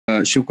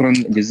شكرا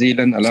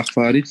جزيلا الأخ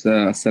فارس.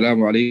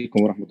 السلام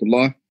عليكم ورحمة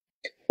الله.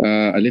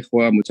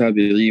 الإخوة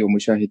متابعي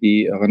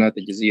ومشاهدي قناة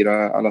الجزيرة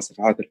على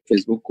صفحات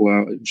الفيسبوك،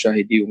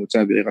 ومشاهدي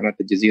ومتابعي قناة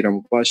الجزيرة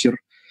مباشر،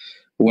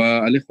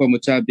 والإخوة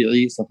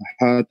متابعي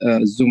صفحات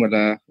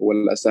الزملاء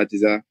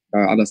والأساتذة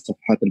على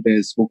صفحات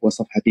الفيسبوك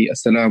وصفحتي.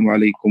 السلام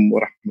عليكم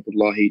ورحمة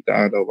الله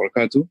تعالى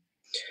وبركاته.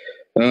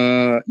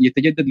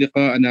 يتجدد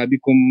لقاءنا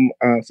بكم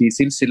في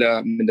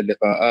سلسلة من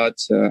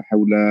اللقاءات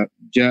حول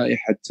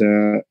جائحة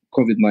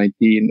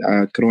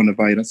كوفيد-19 كورونا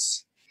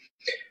فيروس.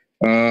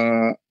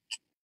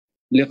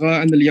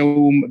 لقاءنا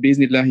اليوم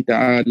بإذن الله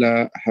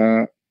تعالى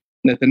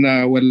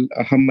نتناول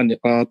أهم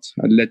النقاط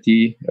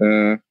التي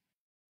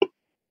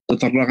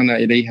تطرقنا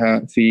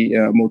إليها في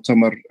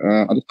مؤتمر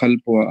القلب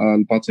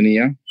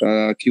والباطنية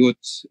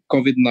Acute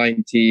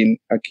COVID-19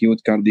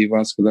 Acute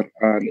Cardiovascular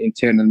and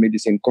Internal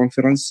Medicine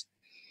Conference.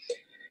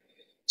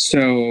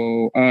 So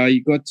I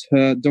got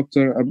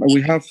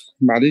we have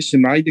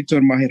معي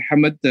دكتور ماهر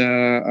حمد،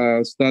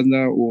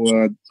 أستاذنا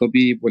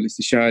والطبيب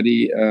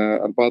والاستشاري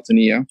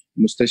الباطنية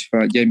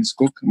مستشفى جيمس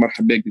كوك.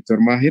 مرحبا بك دكتور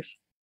ماهر.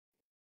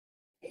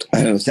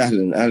 أهلا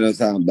وسهلا. أهلا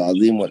وسهلا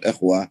بالعظيم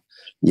والإخوة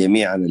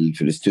جميعا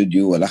في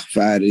الاستوديو والأخ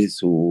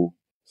فارس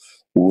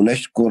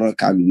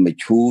ونشكرك على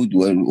المجهود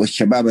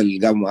والشباب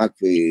اللي قاموا معك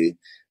في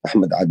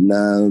أحمد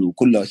عدنان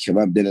وكل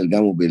الشباب دول اللي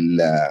قاموا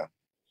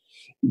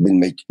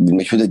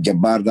بالمجهود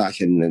الجبار ده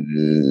عشان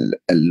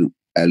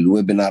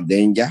الويبينار ده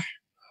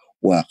ينجح،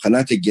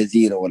 وقناة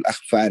الجزيرة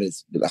والأخ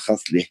فارس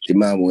بالأخص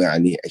لاهتمامه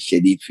يعني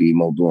الشديد في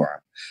موضوع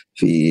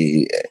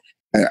في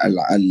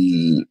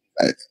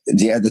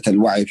زيادة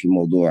الوعي في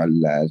موضوع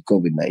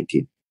الكوفيد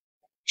 19.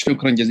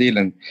 شكرا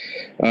جزيلا.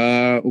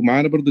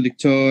 ومعنا برضو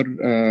دكتور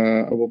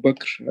أبو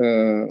بكر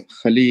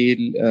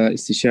خليل،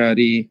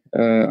 استشاري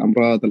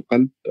أمراض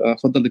القلب.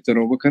 تفضل دكتور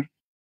أبو بكر.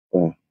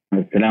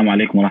 السلام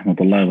عليكم ورحمة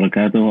الله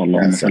وبركاته.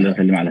 اللهم صل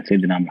وسلم على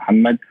سيدنا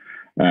محمد.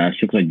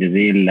 الشكر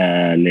الجزيل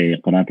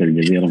لقناة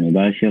الجزيرة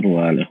مباشر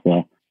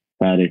والإخوة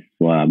فارس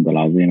وعبد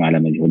العظيم على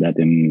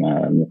مجهوداتهم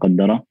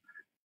المقدرة،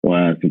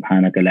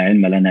 وسبحانك لا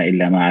علم لنا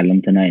إلا ما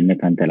علمتنا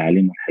إنك أنت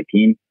العليم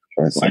الحكيم،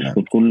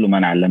 وأشكر كل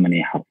من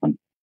علمني حرفا.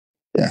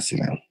 يا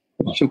سلام.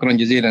 شكرا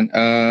جزيلا.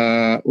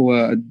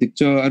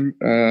 والدكتور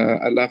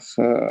الأخ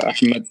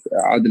أحمد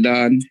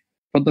عدلان.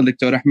 تفضل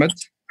دكتور أحمد.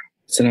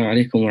 السلام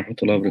عليكم ورحمة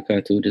الله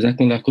وبركاته.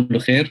 جزاكم الله كل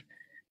خير،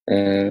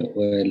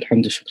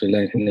 والحمد شكر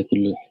الله. إحنا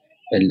كل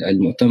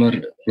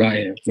المؤتمر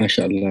رائع ما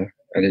شاء الله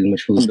على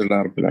المجهود. الحمد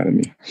لله رب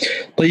العالمين.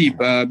 طيب،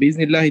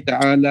 بإذن الله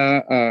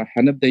تعالى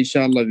حنبدأ إن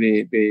شاء الله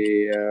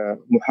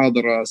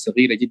بمحاضرة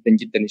صغيرة جدا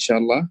جدا إن شاء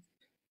الله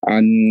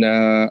عن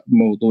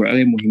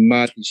موضوعين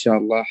مهمات إن شاء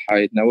الله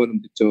حيتناولهم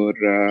دكتور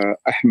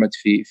أحمد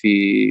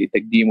في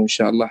تقديمه إن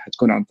شاء الله.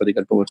 حتكون عن طريق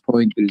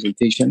الباوربوينت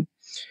بريزنتيشن،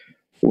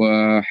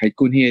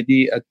 وحيكون هي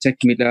دي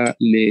التكملة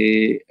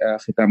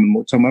لختام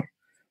المؤتمر.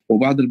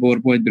 وبعد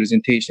الباوربوينت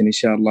بريزنتيشن إن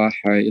شاء الله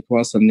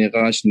حيتواصل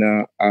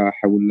نقاشنا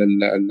حول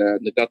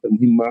النقاط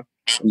المهمة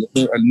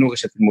اللي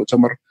نوقشت في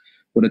المؤتمر،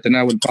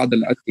 ونتناول بعض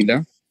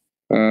الأسئلة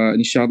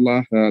إن شاء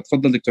الله.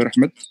 تفضل دكتور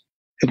أحمد.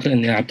 شكرا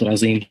يا عبد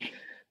العظيم.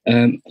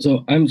 So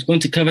I'm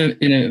going to cover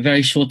in a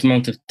very short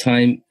amount of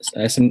time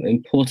some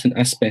important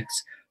aspects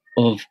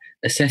of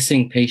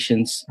assessing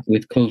patients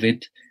with COVID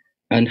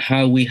and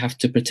how we have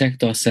to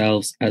protect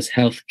ourselves as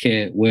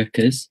healthcare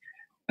workers,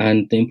 and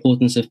the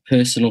importance of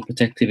personal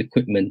protective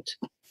equipment.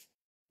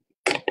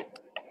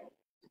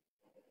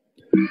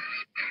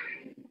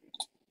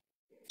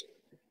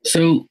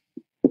 So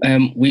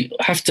we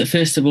have to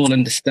first of all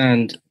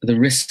understand the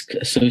risk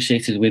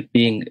associated with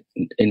being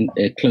in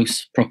a close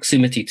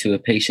proximity to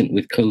a patient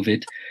with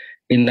COVID,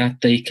 in that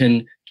they can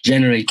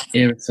generate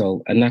aerosol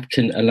and that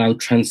can allow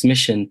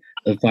transmission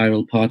of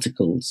viral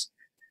particles.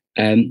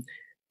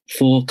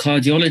 For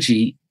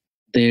cardiology,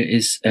 there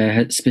is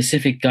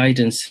specific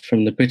guidance from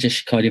the British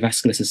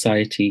Cardiovascular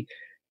Society,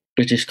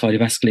 British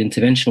Cardiovascular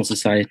Interventional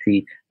Society,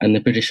 and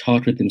the British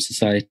Heart Rhythm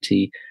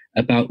Society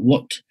about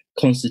what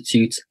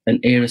constitutes an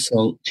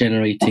aerosol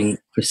generating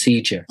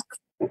procedure.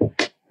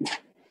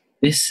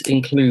 This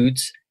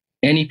includes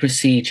any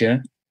procedure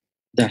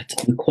that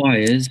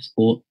requires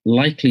or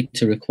likely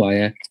to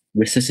require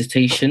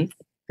resuscitation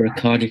for a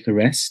cardiac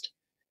arrest,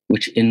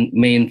 which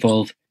may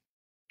involve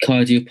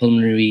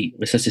cardiopulmonary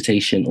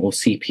resuscitation or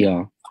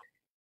CPR,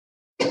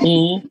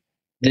 or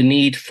the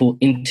need for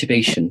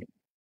intubation.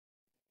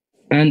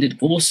 And it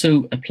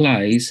also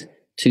applies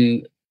to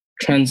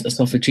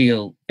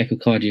transesophageal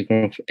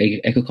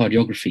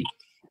echocardiography.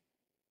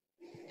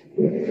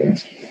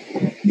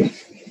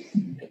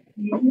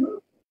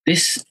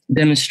 This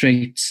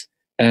demonstrates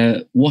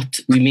what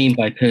we mean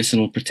by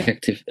personal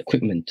protective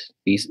equipment.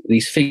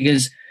 These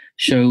figures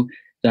show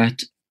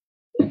that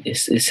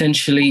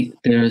essentially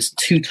there's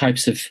two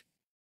types of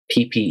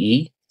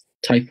PPE,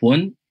 type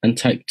 1 and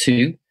type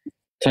 2.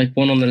 Type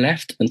 1 on the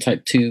left and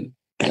type 2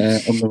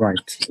 on the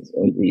right,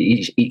 on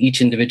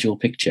each individual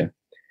picture.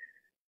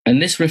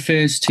 And this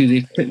refers to the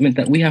equipment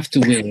that we have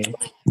to wear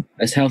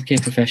as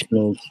healthcare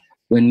professionals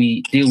when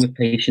we deal with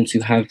patients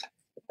who have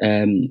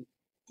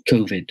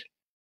COVID.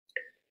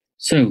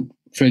 So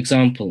for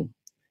example,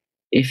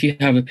 if you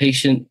have a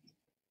patient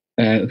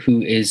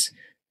who is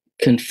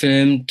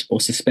confirmed or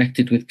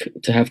suspected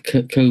to have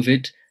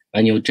COVID,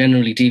 and you're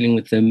generally dealing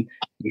with them,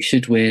 you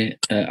should wear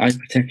eye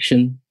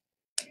protection,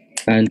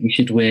 and you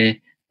should wear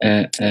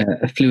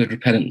a fluid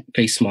repellent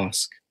face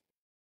mask.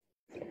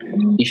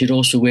 You should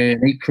also wear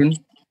an apron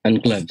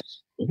and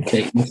gloves.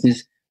 Okay, this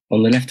is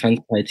on the left-hand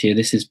side here.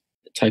 This is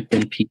type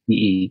 1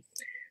 PPE,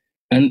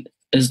 and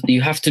as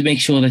you have to make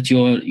sure that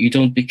you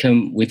don't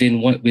become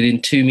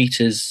within 2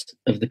 meters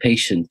of the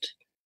patient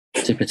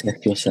to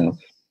protect yourself.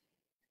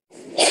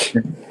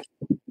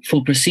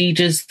 For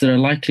procedures that are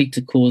likely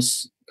to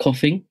cause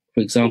coughing,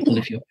 for example,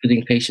 if you're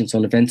putting patients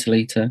on a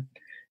ventilator,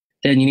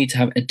 then you need to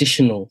have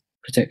additional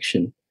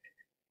protection.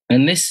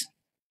 And this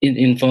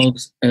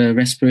involves a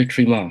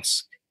respiratory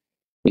mask.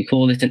 We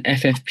call it an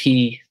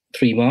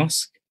FFP3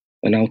 mask,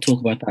 and I'll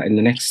talk about that in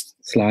the next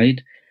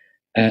slide.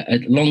 A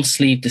long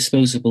sleeve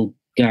disposable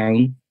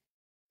gown,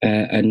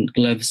 and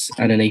gloves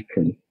and an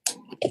apron.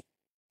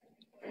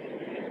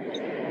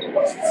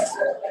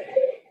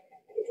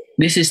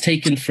 This is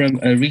taken from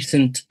a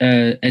recent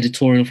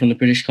editorial from the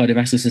British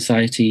Cardiovascular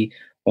Society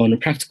on a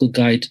practical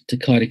guide to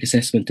cardiac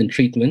assessment and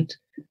treatment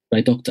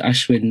by Dr.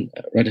 Ashwin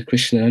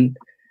Radhakrishnan,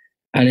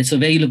 and it's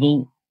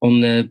available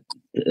on the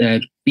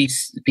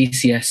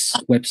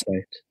BCS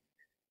website.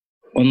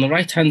 On the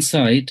right-hand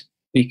side,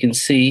 we can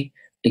see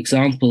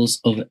examples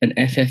of an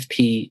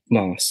FFP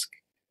mask.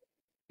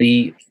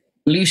 The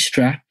blue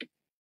strap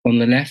on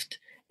the left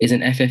is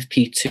an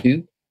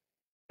FFP2,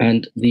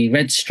 and the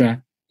red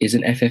strap is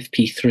an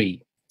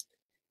FFP3.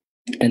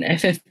 An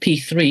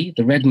FFP3,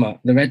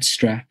 the red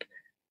strap,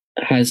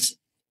 is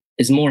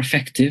more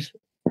effective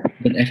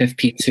than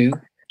FFP2.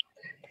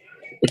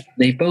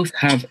 They both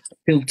have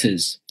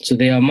filters, so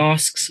they are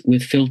masks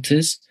with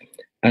filters,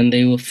 and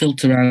they will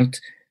filter out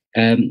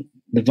the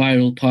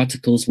viral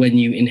particles when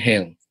you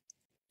inhale.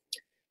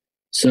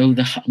 So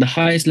the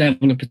highest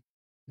level of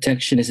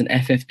protection is an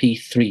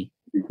FFP3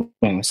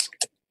 mask.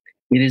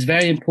 It is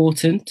very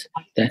important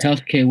that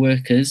healthcare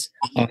workers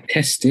are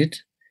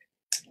tested.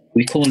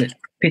 We call it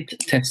PIT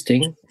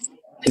testing,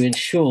 to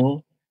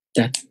ensure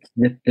that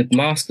the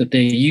mask that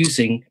they're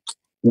using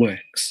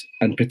works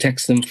and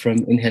protects them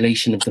from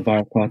inhalation of the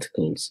viral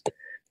particles.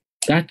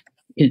 That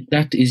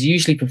is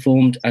usually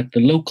performed at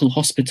the local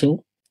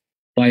hospital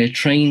by a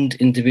trained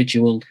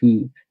individual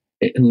who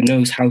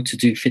knows how to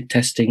do fit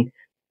testing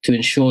to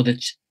ensure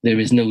that there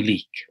is no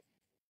leak.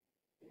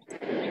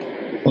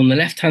 On the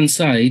left-hand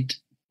side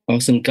are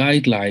some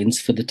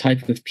guidelines for the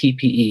type of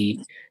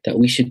PPE that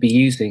we should be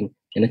using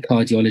in a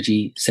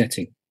cardiology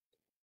setting.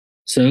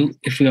 So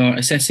if we are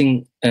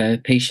assessing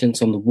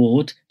patients on the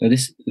ward, now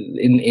this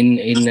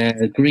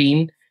in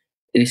green,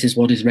 this is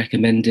what is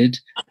recommended.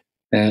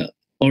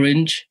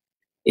 Orange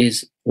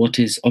is what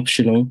is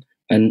optional,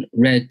 and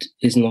red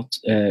is not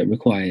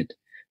required.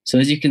 So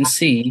as you can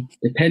see,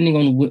 depending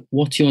on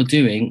what you're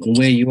doing and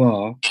where you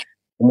are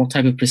and what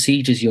type of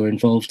procedures you're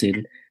involved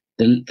in,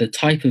 the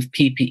type of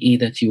PPE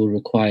that you will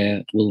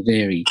require will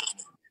vary.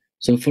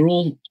 So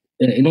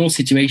in all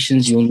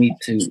situations, you'll need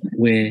to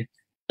wear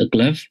a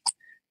glove.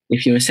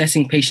 If you're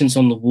assessing patients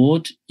on the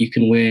ward, you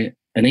can wear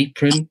an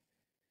apron.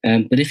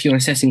 But if you're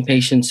assessing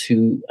patients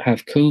who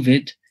have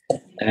COVID,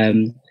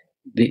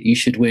 you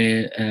should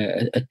wear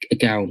a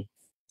gown.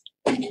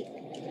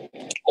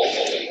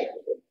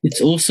 It's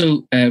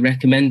also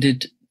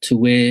recommended to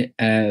wear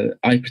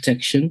eye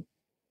protection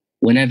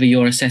whenever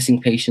you're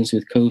assessing patients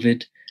with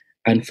COVID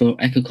and for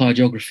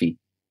echocardiography,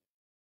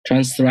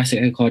 transthoracic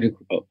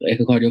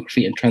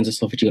echocardiography and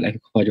transesophageal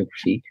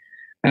echocardiography,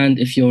 and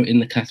if you're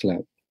in the cath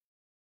lab.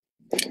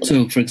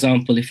 So, for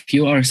example, if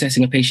you are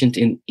assessing a patient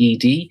in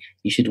ED,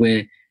 you should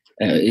wear,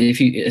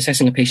 if you're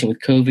assessing a patient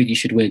with COVID, you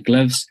should wear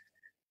gloves,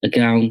 a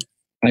gown,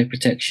 eye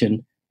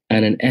protection,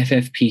 and an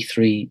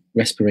FFP3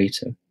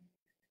 respirator.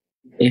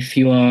 If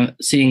you are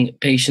seeing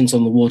patients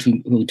on the ward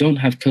who don't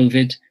have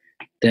COVID,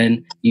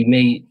 then you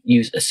may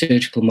use a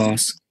surgical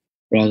mask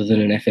rather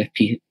than an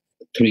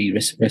FFP3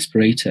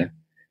 respirator.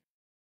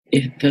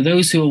 For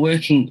those who are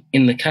working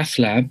in the cath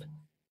lab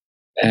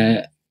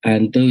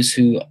and those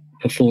who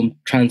perform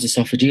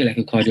transesophageal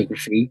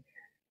echocardiography,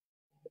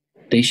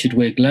 they should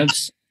wear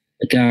gloves,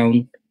 a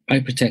gown, eye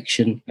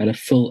protection, and a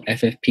full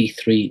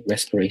FFP3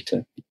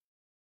 respirator.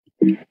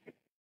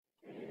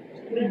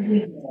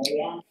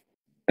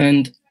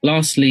 And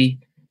lastly,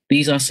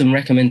 these are some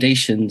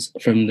recommendations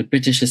from the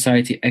British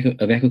Society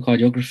of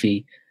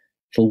Echocardiography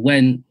for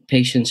when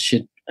patients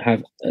should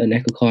have an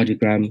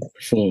echocardiogram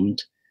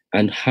performed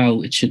and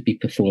how it should be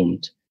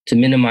performed to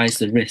minimize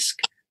the risk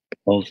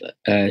of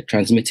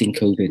transmitting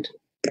COVID.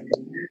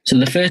 So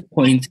the first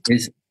point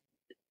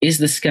is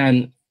the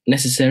scan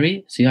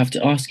necessary? So you have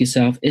to ask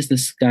yourself, is the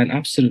scan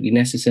absolutely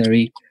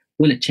necessary?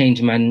 Will it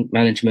change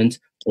management,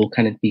 or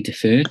can it be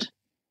deferred?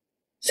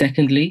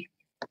 Secondly,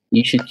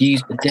 you should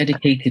use a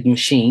dedicated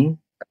machine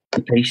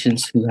for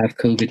patients who have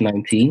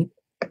COVID-19,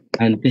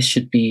 and this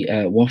should be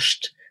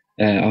washed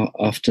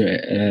after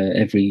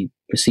every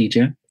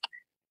procedure.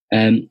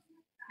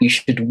 You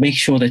should make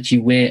sure that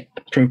you wear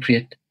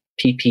appropriate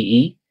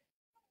PPE.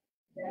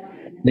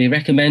 They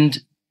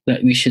recommend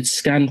that we should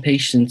scan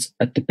patients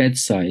at the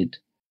bedside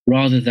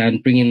rather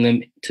than bringing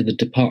them to the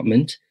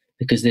department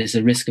because there's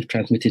a risk of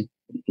transmitting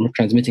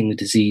the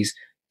disease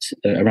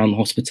around the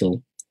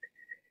hospital.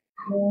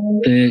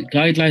 The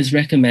guidelines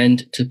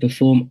recommend to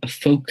perform a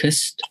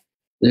focused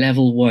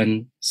level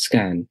 1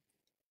 scan.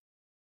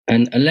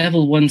 And a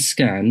level 1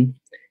 scan,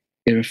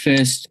 it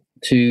refers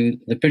to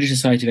the British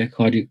Society of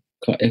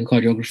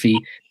Echocardiography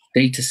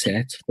data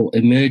set for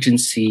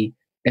emergency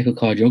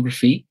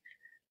echocardiography,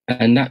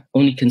 and that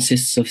only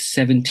consists of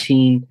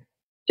 17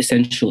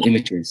 essential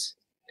images.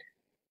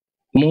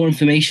 More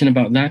information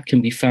about that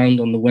can be found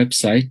on the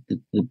website,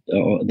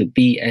 the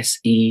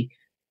BSE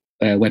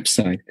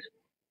website.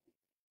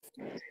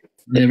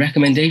 The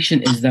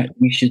recommendation is that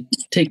you should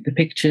take the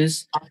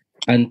pictures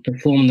and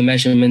perform the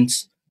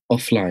measurements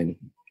offline.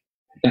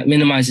 That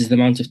minimizes the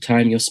amount of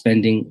time you're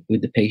spending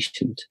with the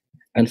patient.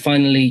 And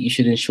finally, you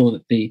should ensure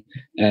that the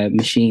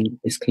machine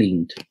is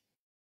cleaned.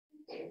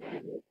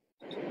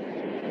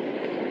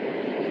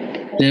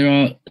 There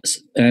are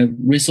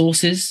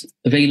resources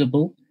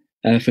available.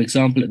 For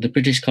example, at the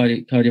British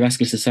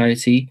Cardiovascular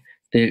Society,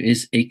 there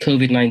is a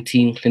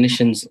COVID-19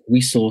 clinicians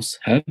resource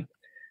hub,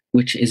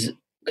 which is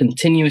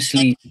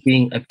continuously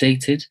being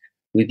updated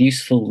with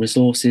useful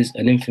resources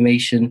and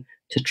information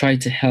to try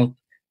to help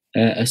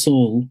us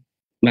all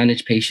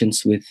manage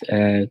patients with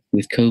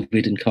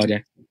COVID and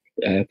cardiac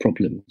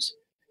problems.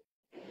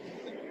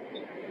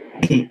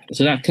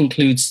 So that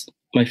concludes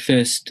my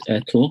first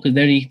talk. Are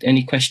there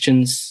any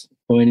questions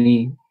or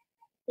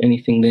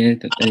anything there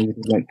that anyone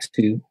would like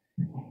to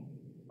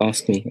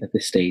ask me at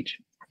this stage?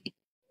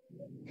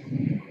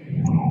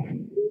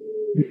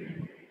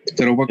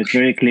 It's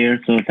very clear.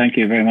 So thank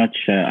you very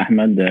much,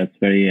 Ahmed. That's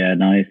very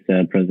nice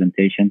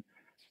presentation.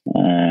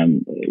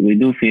 We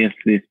do face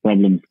these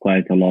problems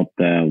quite a lot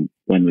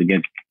when we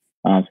get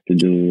asked to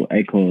do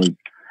echoes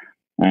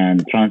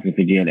and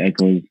transesophageal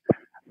echoes.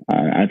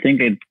 I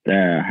think it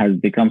has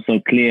become so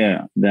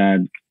clear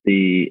that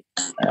the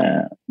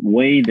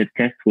way the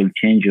test will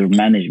change your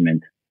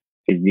management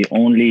is the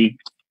only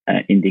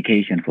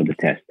indication for the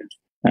test.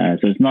 So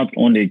it's not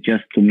only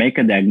just to make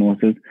a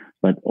diagnosis,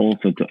 but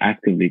also to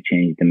actively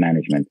change the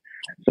management.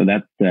 So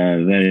that's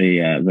a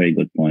very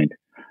good point.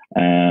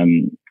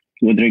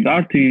 With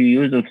regard to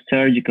use of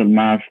surgical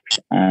masks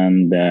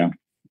and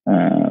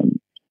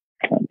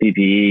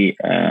PPE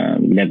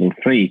level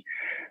 3,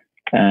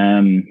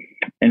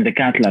 in the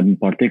cath lab in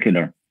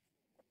particular,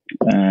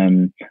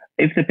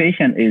 if the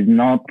patient is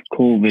not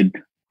COVID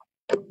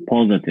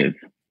positive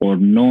or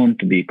known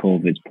to be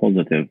COVID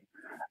positive,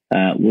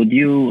 would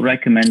you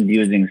recommend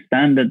using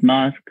standard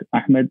mask,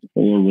 Ahmed,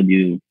 or would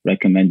you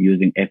recommend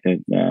using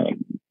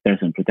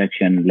person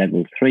protection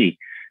level 3?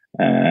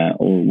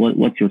 Or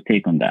what's your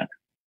take on that?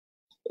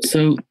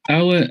 So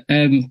our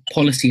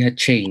policy had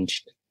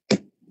changed.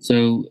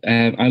 So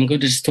I'm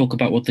going to just talk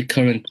about what the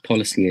current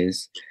policy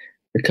is.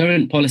 The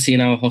current policy in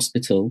our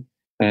hospital,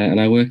 and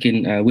I work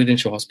in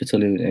Withenshaw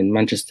Hospital in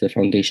Manchester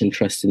Foundation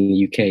Trust in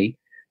the UK,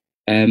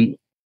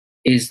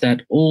 is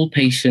that all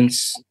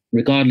patients,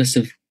 regardless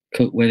of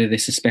whether they're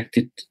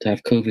suspected to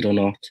have COVID or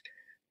not,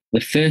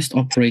 the first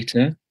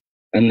operator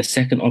and the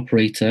second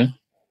operator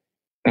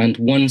and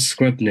one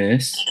scrub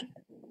nurse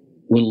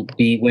will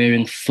be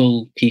wearing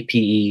full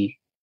PPE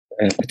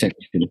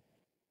protection.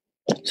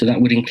 So that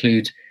would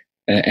include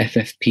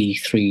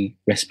FFP3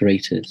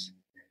 respirators.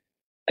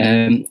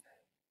 If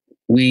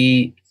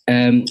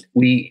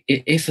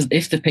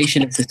the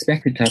patient is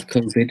suspected to have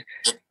COVID,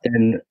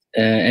 then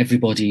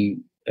everybody,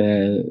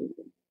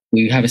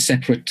 we have a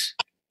separate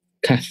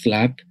cath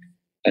lab,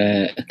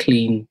 a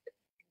clean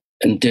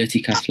and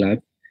dirty cath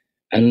lab,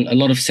 and a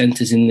lot of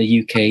centres in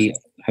the UK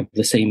have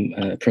the same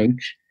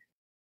approach,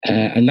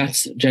 and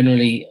that's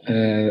generally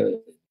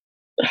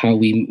how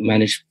we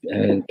manage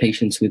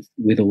patients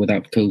with or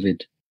without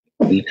COVID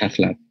in the cath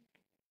lab.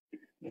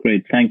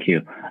 Great, thank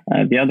you.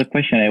 The other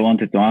question I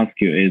wanted to ask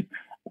you is,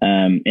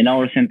 in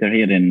our centre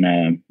here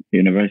in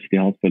University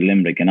Hospital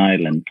Limerick in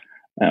Ireland,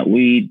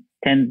 we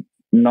tend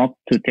not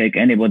to take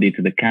anybody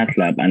to the cath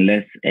lab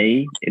unless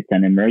A, it's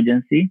an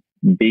emergency,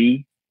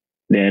 B,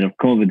 their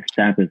COVID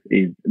status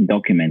is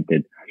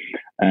documented.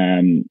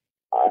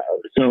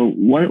 So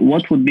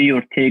what would be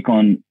your take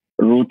on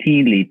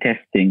routinely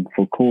testing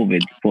for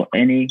COVID for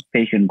any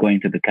patient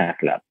going to the cath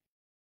lab?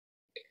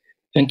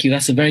 Thank you.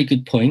 That's a very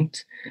good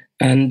point.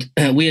 And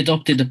we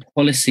adopted a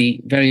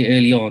policy very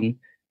early on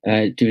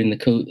during the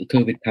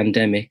COVID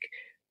pandemic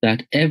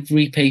that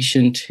every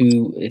patient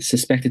who is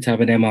suspected to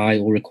have an MI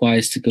or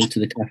requires to go to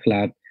the cath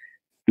lab,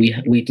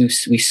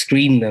 we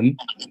screen them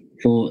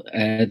for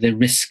the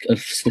risk of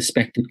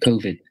suspected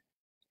COVID.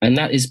 And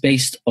that is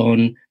based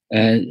on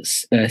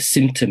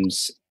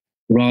symptoms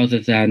rather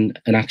than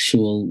an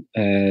actual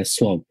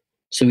swab.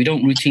 So we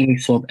don't routinely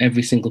swab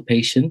every single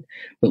patient,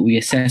 but we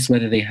assess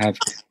whether they have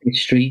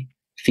history,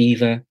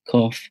 fever,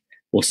 cough,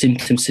 or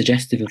symptoms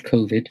suggestive of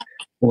COVID,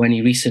 or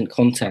any recent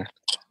contact.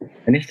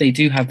 And if they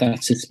do have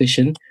that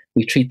suspicion,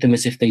 we treat them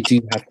as if they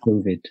do have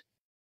COVID.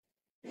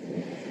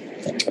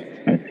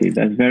 see.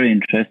 That's very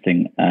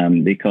interesting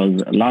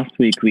because last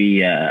week we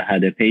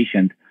had a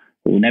patient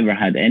who never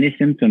had any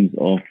symptoms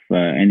of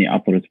any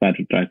upper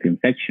respiratory tract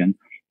infection,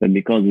 but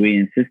because we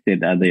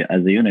insisted as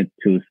a unit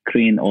to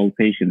screen all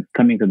patients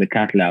coming to the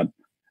cath lab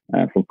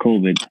for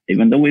COVID,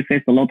 even though we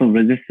faced a lot of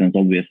resistance,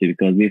 obviously,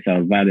 because these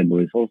are valuable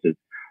resources,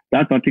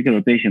 that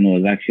particular patient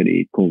was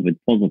actually COVID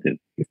positive,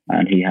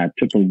 and he had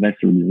triple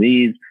vessel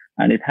disease,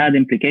 and it had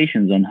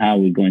implications on how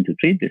we're going to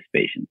treat this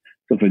patient.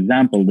 So, for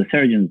example, the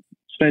surgeons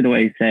straight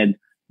away said,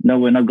 no,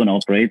 we're not going to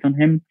operate on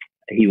him.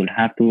 He will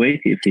have to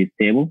wait if he's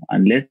stable.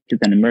 Unless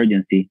it's an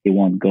emergency, he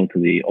won't go to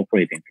the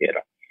operating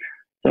theater.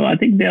 So I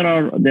think there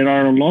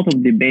are a lot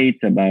of debates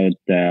about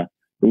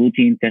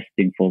routine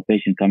testing for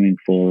patients coming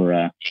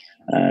for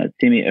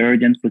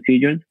semi-urgent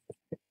procedures.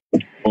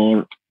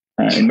 For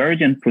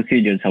emergent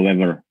procedures,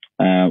 however,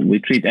 we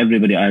treat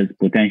everybody as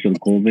potential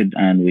COVID,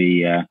 and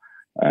we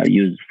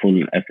use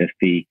full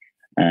FFP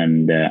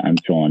and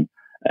so on.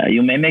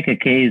 You may make a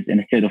case,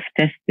 instead of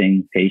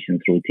testing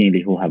patients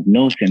routinely who have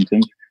no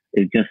symptoms,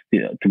 is just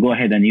to go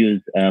ahead and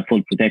use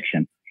full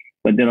protection.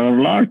 But there are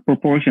a large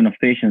proportion of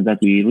patients that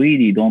we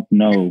really don't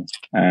know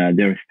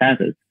their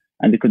status,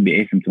 and they could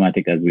be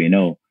asymptomatic, as we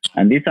know.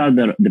 And these are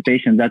the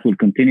patients that will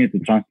continue to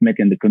transmit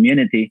in the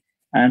community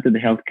and to the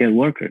healthcare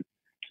workers.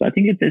 So I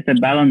think it's a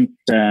balanced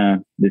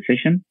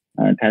decision.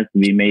 It has to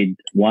be made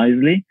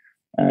wisely,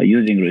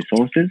 using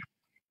resources.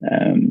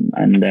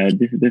 And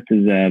this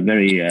is a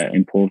very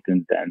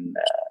important and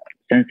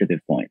sensitive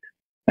point.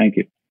 Thank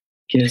you.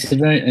 Yeah,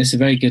 it's a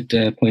very good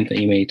point that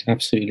you made.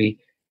 Absolutely,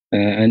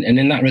 and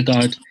in that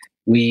regard,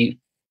 we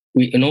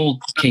in all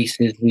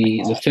cases,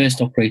 the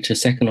first operator,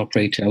 second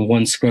operator, and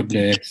one scrub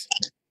nurse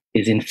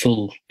is in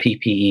full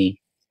PPE.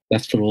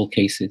 That's for all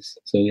cases.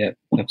 So yeah,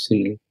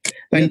 absolutely.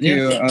 Thank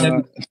you.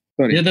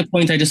 The other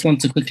point I just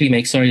want to quickly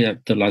make, sorry,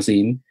 Dr.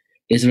 Azim,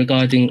 is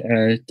regarding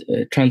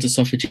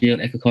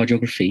transesophageal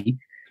echocardiography.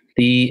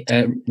 The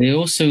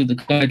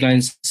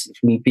guidelines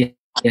from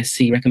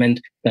BSC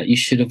recommend that you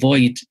should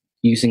avoid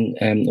using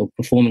or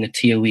performing a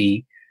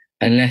TOE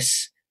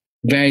unless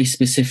very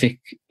specific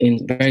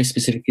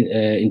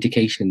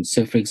indications.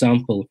 So, for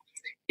example,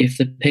 if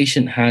the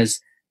patient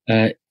has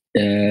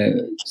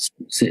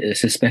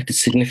suspected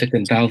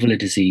significant valvular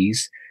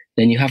disease,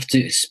 then you have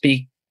to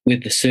speak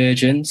with the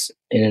surgeons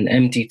in an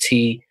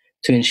MDT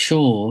to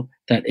ensure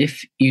that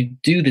if you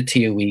do the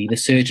TOE, the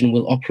surgeon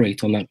will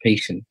operate on that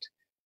patient.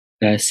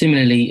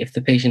 Similarly, if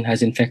the patient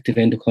has infective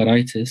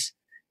endocarditis,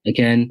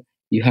 again,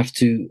 you have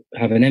to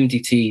have an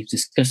MDT,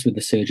 discuss with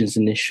the surgeons,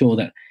 and ensure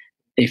that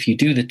if you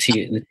do the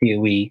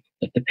TOE,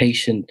 that the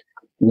patient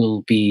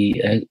will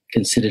be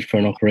considered for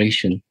an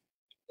operation.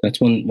 That's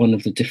one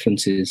of the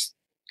differences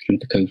through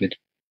the COVID.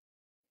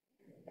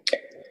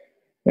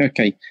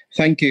 Okay,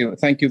 thank you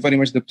very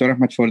much, Dr.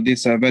 Ahmed, for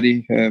this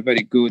very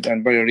good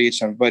and very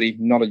rich and very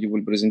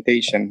knowledgeable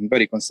presentation,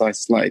 very concise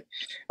slide.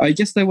 I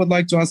would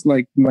like to ask,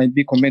 might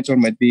be comment or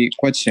might be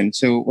question.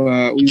 So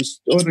you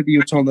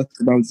told us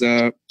about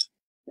the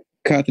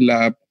cath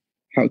lab,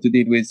 how to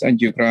deal with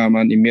angiogram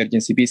and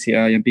emergency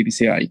PCI and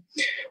PPCI.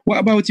 What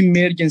about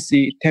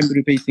emergency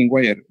temporary pacing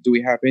wire? Do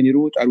we have any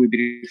route? Are we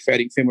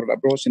preferring femoral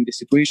approach in this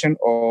situation,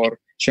 or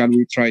shall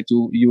we try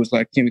to use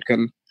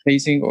chemical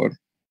pacing, or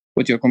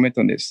what's your comment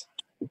on this?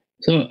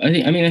 So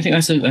I think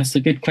that's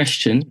a good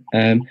question,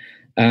 and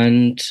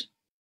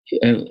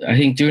I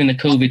think during the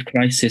COVID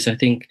crisis, I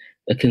think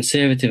a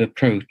conservative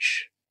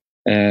approach.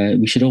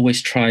 We should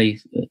always try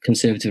a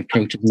conservative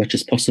approach as much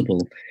as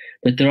possible.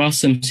 But there are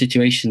some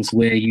situations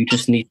where you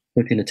just need to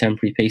put in a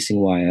temporary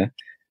pacing wire,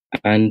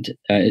 and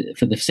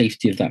for the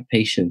safety of that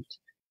patient.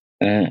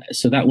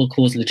 So that will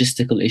cause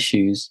logistical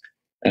issues,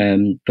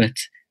 but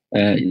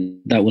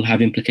that will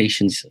have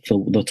implications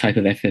for the type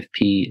of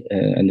FFP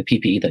and the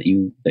PPE that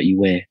you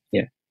wear.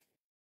 Yeah.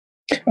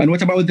 And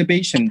what about the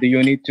patient? Do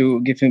you need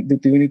to give him?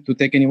 Do you need to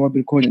take any more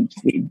precautions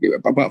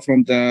apart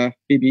from the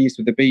PPEs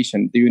to the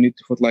patient? Do you need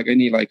to put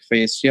any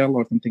face shield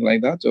or something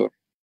like that? Or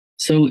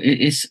so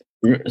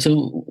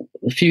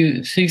a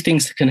few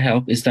things that can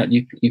help is that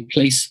you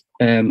place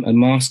a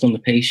mask on the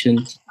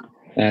patient.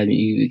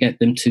 You get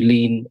them to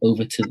lean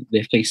over to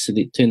their face, so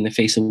they turn their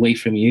face away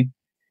from you.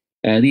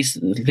 These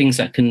are the things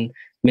that can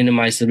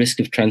minimize the risk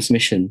of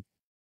transmission.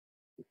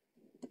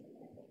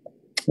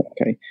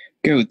 Okay,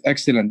 good,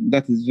 excellent.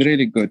 That is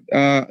really good.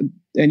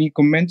 Any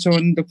comments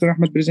on Dr.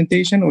 Ahmed's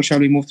presentation, or shall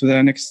we move to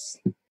the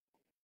next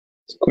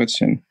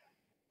question?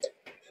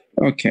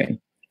 Okay,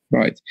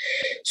 right.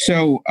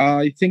 So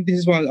I think this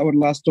is our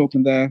last talk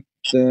in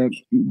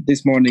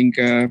this morning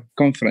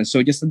conference.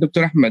 So just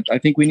Dr. Ahmed, I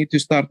think we need to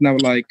start now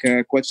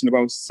a question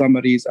about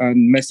summaries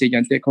and message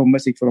and take-home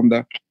message from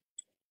the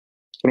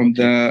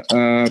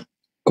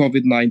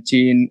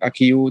COVID-19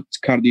 Acute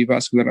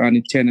Cardiovascular and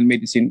Internal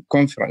Medicine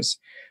Conference.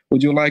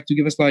 Would you like to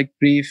give us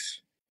brief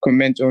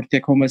comment or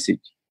take-home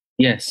message?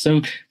 Yes.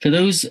 So for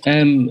those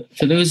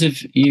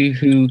of you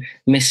who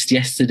missed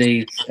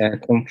yesterday's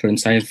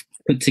conference, I have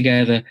put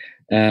together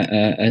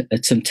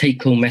some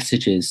take-home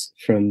messages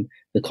from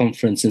the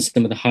conference and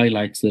some of the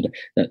highlights that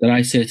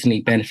I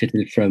certainly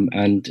benefited from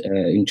and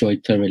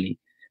enjoyed thoroughly.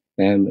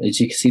 As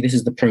you can see, this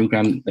is the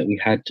program that we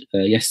had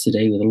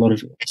yesterday with a lot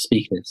of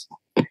speakers.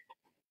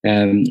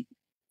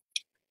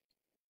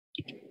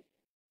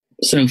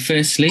 So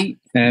firstly,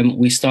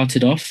 we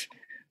started off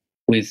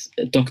with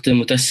Dr.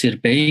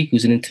 Mudassir Beg,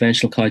 who's an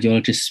interventional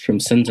cardiologist from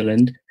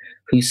Sunderland,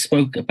 who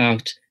spoke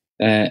about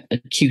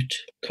acute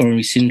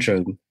coronary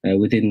syndrome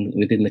within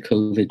the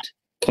COVID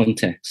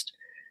context.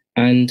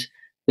 And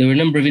there were a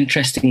number of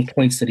interesting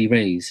points that he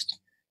raised.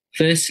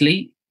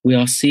 Firstly, we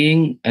are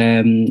seeing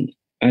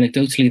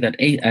anecdotally that,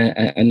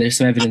 and there's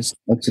some evidence,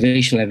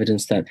 observational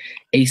evidence, that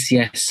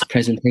ACS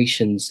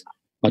presentations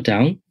are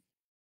down.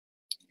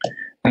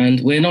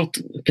 And we're not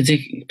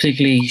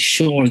particularly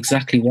sure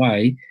exactly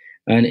why.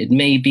 And it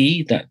may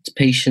be that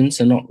patients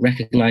are not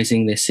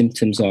recognizing their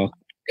symptoms are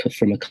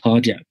from a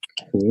cardiac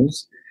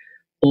cause,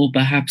 or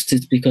perhaps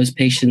it's because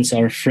patients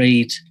are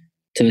afraid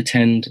to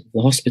attend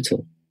the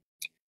hospital.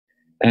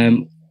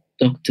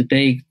 Dr.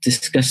 Beg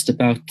discussed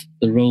about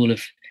the role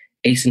of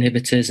ACE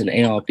inhibitors and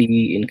ARB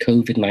in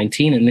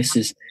COVID-19, and this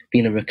has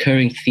been a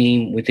recurring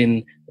theme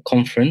within the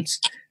conference.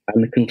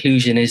 And the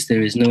conclusion is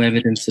there is no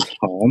evidence of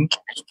harm,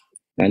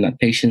 and that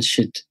patients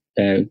should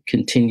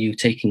continue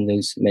taking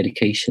those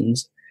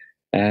medications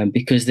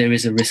because there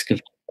is a risk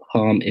of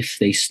harm if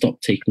they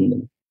stop taking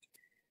them.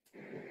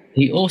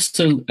 He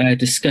also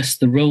discussed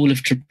the role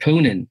of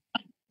troponin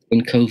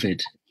in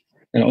COVID.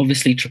 And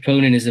obviously,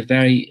 troponin is a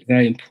very,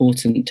 very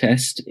important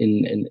test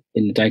in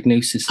the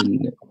diagnosis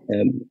and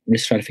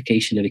risk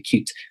stratification of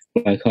acute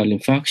myocardial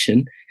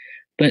infarction,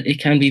 but it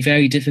can be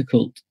very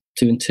difficult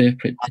to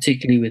interpret,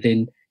 particularly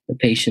within a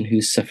patient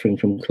who's suffering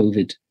from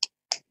COVID.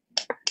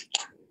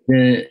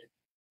 The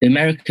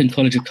American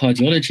College of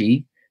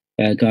Cardiology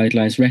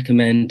guidelines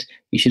recommend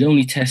you should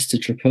only test the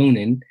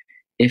troponin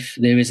if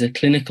there is a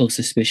clinical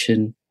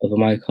suspicion of a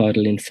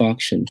myocardial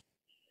infarction.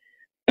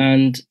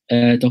 And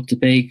Dr.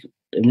 Beg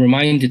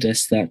reminded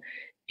us that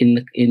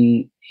in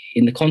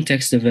the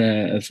context of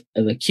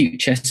acute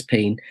chest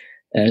pain,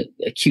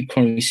 acute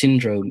coronary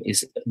syndrome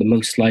is the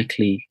most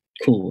likely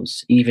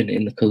cause, even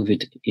in the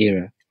COVID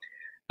era.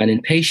 And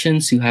in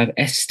patients who have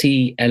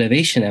ST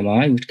elevation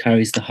MI, which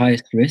carries the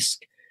highest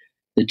risk,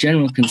 the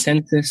general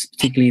consensus,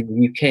 particularly in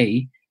the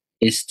UK,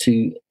 is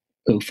to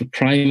go for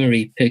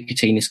primary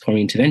percutaneous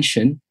coronary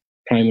intervention,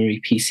 primary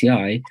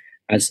PCI,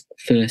 as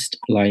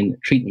first-line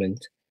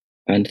treatment.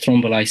 And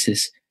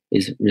thrombolysis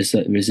is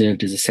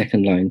reserved as a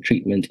second-line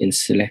treatment in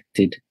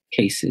selected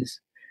cases.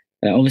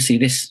 Obviously,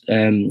 this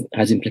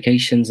has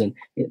implications, and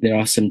there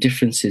are some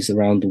differences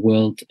around the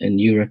world. In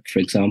Europe, for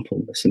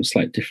example, there's some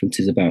slight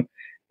differences about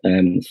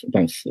the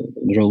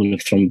role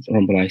of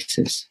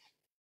thrombolysis.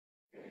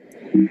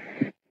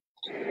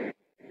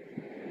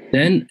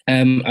 Then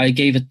I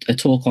gave a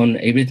talk on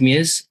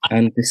arrhythmias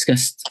and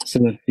discussed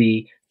some of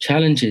the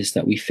challenges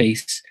that we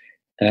face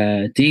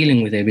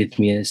dealing with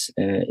arrhythmias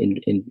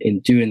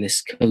during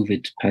this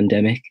COVID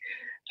pandemic.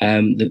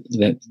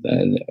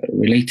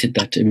 Related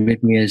that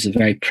arrhythmias are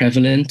very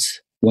prevalent,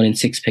 1 in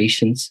 6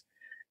 patients,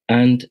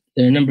 and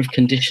there are a number of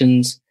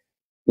conditions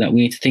that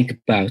we need to think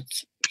about.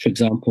 For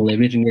example,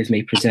 arrhythmias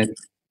may present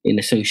in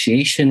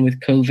association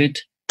with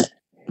COVID,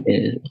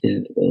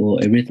 or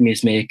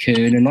arrhythmias may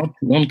occur in a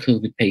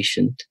non-COVID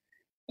patient.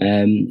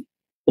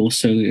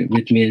 Also,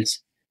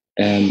 arrhythmias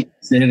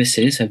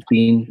services have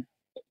been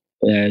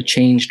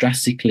changed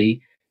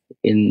drastically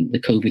in the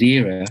COVID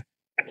era,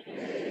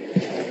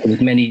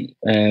 with many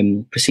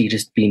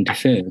procedures being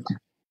deferred.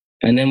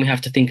 And then we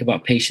have to think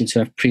about patients who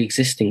have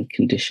pre-existing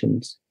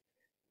conditions.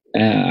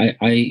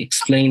 I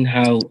explain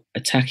how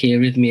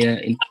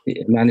tachyarrhythmia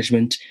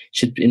management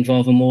should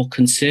involve a more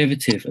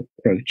conservative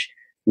approach,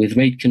 with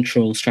rate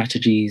control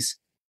strategies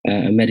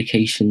and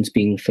medications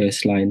being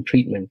first-line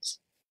treatments.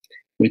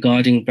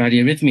 Regarding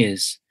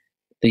bradyarrhythmias,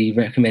 the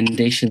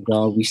recommendations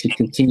are we should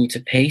continue to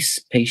pace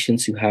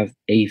patients who have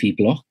AV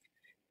block,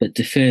 but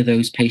defer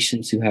those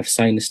patients who have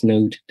sinus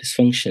node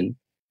dysfunction.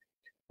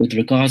 With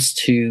regards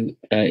to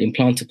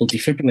implantable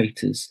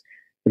defibrillators,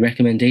 the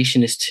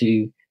recommendation is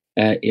to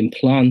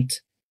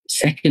implant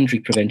secondary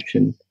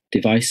prevention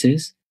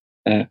devices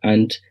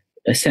and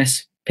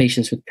assess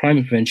patients with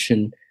primary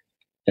prevention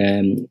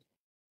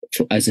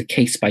as a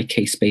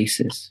case-by-case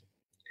basis.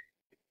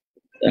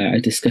 I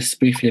discussed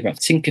briefly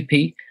about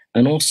syncope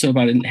and also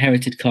about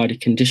inherited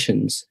cardiac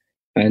conditions,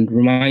 and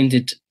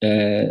reminded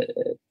and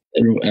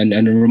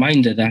a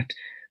reminder that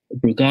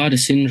Brugada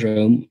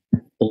syndrome,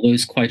 although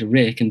it's quite a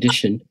rare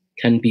condition,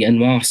 can be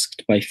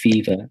unmasked by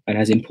fever and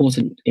has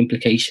important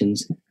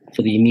implications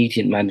for the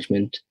immediate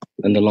management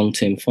and the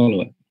long-term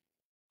follow-up.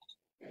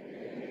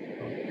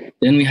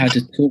 Then we had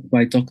a talk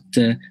by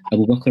Dr.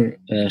 Abu Bakr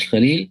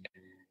Khalil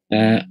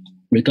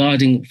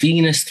regarding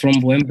venous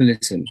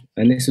thromboembolism.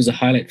 And this was a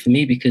highlight for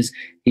me because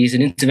he's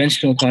an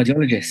interventional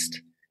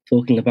cardiologist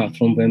talking about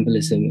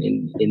thromboembolism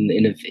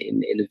in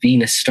a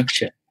venous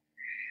structure.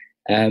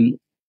 The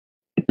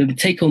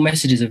take-home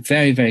messages are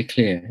very, very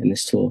clear in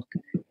this talk.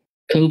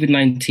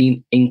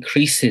 COVID-19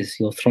 increases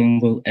your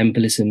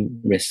thromboembolism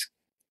risk.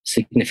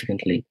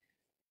 significantly.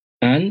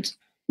 And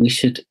we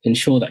should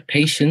ensure that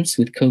patients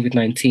with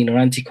COVID-19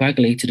 are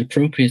anticoagulated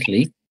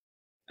appropriately,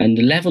 and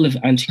the level of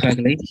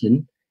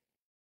anticoagulation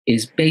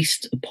is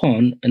based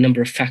upon a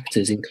number of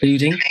factors,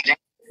 including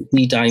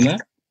D-dimer,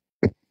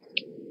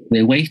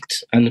 their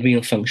weight, and the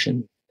renal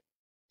function.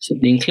 So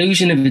the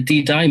inclusion of a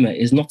D-dimer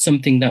is not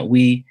something that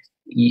we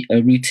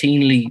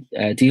routinely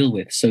deal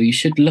with. So you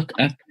should look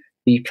up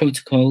the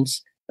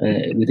protocols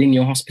within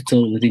your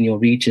hospital, within your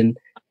region,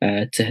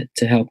 to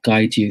help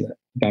guide you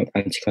about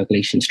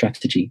anticoagulation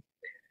strategy.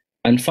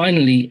 And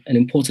finally, an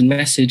important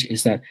message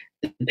is that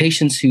the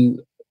patients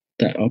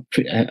that are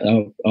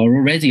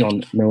already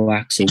on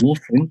NOACs or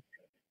warfarin,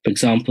 for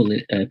example,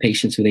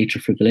 patients with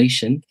atrial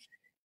fibrillation,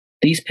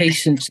 these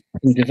patients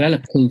who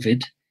develop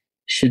COVID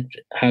should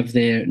have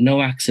their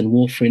NOACs and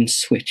warfarin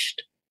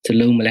switched to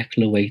low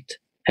molecular weight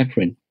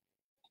heparin.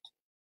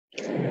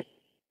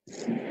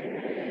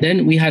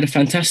 Then we had a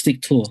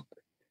fantastic talk,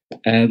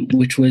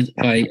 which was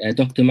by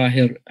Dr.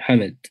 Mahir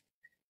Hamid,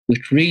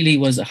 which really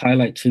was a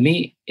highlight for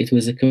me. It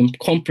was a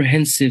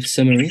comprehensive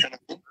summary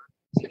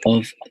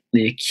of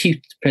the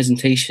acute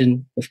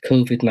presentation of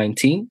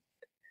COVID-19,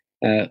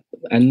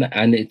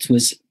 and it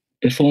was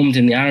performed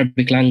in the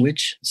Arabic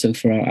language. So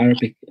for our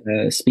Arabic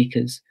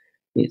speakers,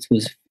 it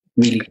was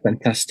really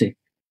fantastic.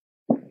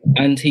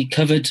 And he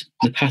covered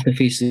the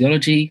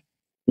pathophysiology,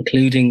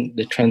 including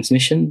the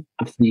transmission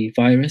of the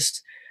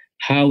virus,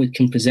 how it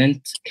can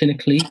present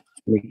clinically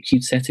in the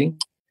acute setting,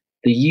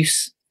 the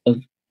use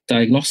of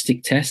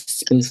diagnostic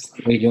tests, both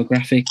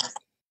radiographic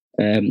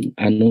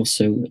and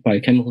also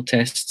biochemical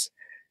tests,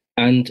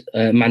 and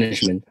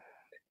management.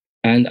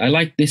 And I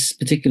like this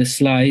particular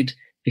slide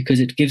because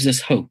it gives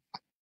us hope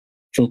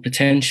for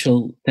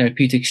potential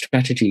therapeutic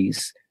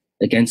strategies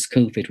against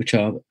COVID, which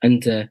are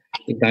under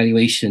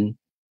evaluation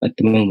at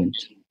the moment.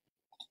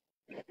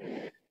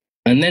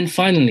 And then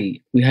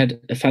finally, we had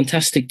a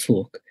fantastic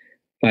talk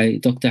by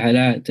Dr.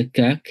 Ala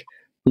Dakkak,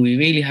 who we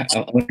really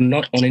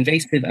on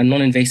invasive and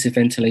non-invasive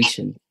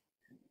ventilation.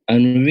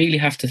 And we really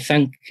have to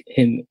thank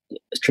him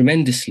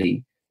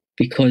tremendously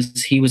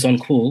because he was on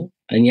call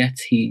and yet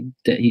he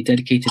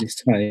dedicated his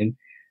time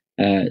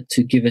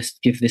to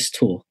give this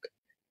talk,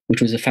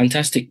 which was a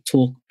fantastic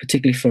talk,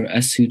 particularly for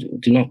us who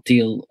do not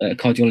deal,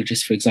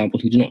 cardiologists, for example,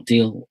 who do not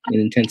deal in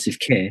intensive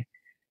care.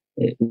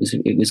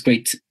 It was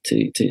great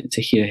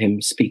to hear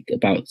him speak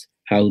about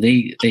how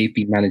they've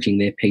been managing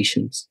their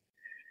patients.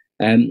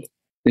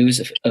 There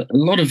was a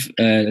lot of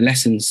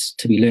lessons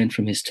to be learned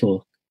from his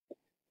talk.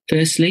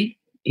 Firstly,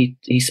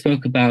 he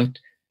spoke about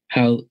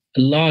how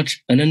a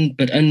large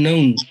but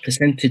unknown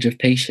percentage of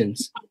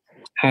patients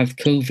have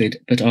COVID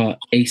but are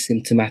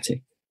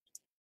asymptomatic.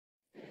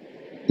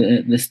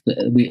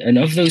 And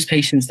of those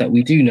patients that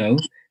we do know,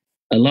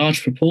 a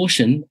large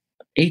proportion,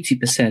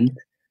 80%,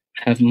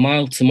 have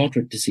mild to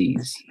moderate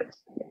disease,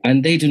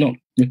 and they do not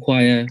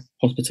require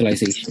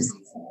hospitalization.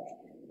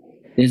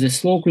 There's a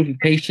small group of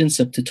patients,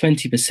 up to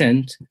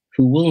 20%,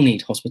 who will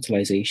need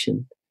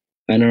hospitalization,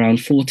 and around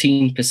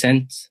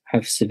 14%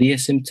 have severe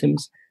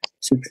symptoms,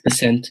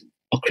 6%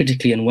 are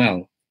critically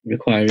unwell,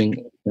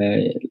 requiring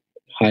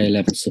higher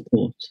level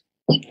support.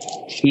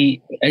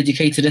 He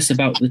educated us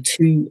about the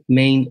two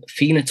main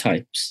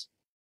phenotypes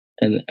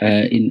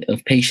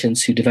of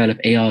patients who develop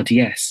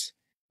ARDS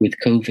with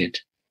COVID,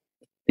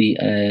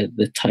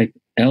 the type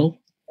L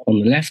on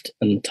the left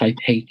and the type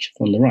H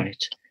on the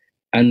right.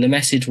 And the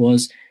message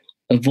was,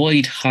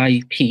 avoid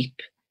high PEEP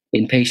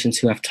in patients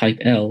who have type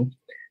L,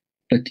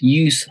 but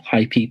use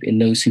high PEEP in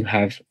those who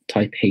have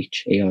type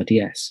H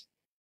ARDS.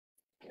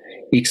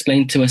 He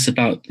explained to us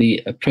about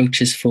the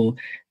approaches for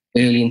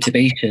early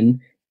intubation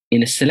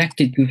in a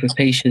selected group of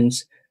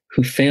patients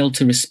who failed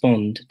to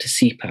respond to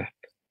CPAP.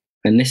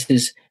 And this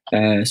is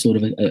sort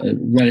of a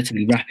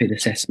relatively rapid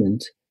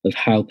assessment of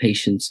how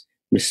patients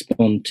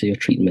respond to your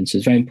treatment. So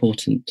it's very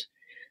important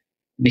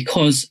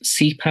because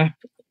CPAP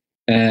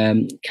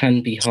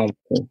can be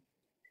harmful.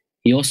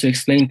 He also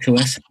explained to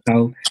us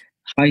how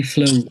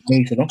high-flow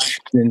nasal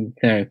oxygen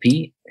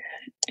therapy,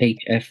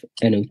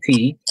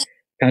 HFNOT,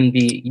 can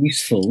be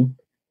useful,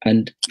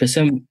 and for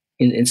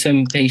in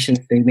some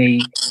patients they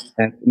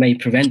may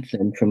prevent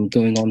them from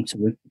going on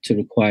to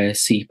require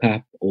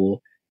CPAP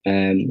or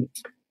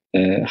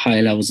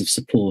higher levels of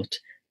support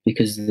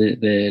because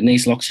the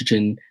nasal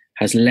oxygen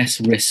has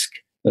less risk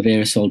of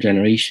aerosol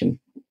generation.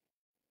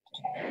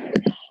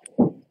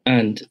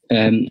 And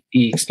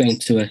he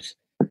explained to us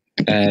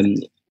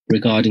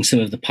regarding some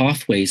of the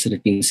pathways that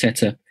have been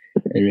set up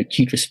in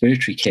acute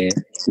respiratory care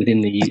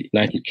within the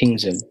United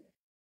Kingdom.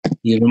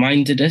 He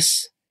reminded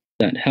us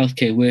that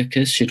healthcare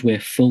workers should wear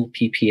full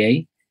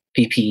PPE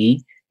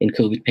in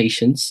COVID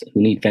patients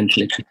who need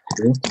ventilator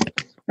support.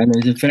 And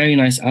there's a very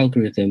nice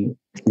algorithm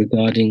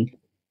regarding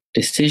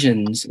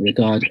decisions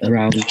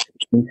around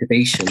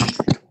intubation,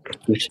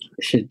 which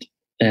should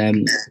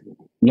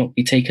not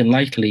be taken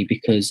lightly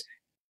because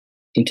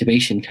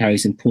intubation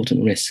carries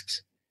important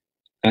risks.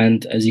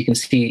 And as you can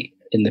see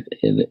in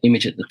the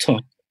image at the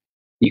top,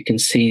 you can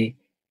see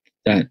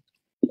that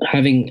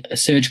having a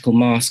surgical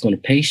mask on a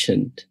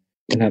patient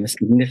and have a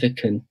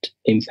significant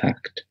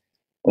impact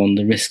on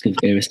the risk of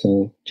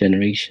aerosol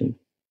generation.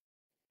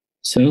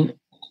 So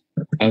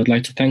I would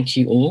like to thank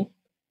you all,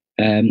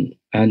 and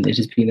it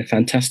has been a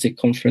fantastic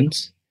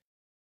conference.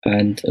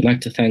 And I'd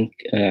like to thank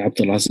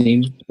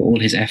Abdul-Azim for all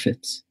his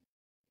efforts,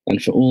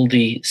 and for all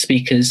the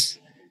speakers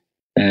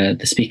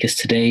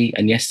today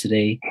and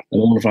yesterday,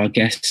 and all of our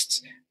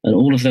guests, and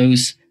all of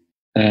those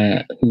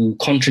who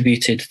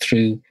contributed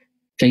through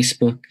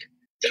Facebook,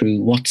 through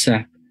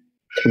WhatsApp,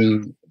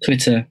 through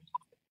Twitter,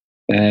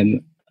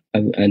 and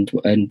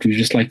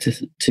we'd just like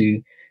to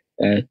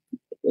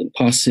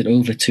pass it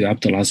over to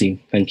Abdul-Azim.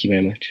 Thank you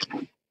very much.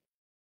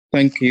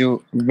 Thank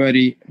you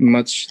very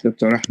much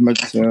دكتور أحمد.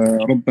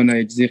 ربنا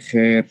يجزيك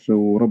خير،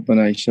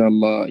 وربنا إن شاء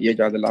الله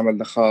يجعل العمل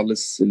ده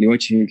خالص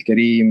لوجهه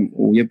الكريم،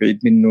 ويبعد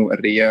منه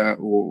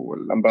الرياء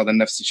والأمراض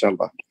النفس إن شاء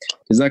الله.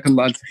 جزاك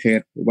الله ألف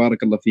خير،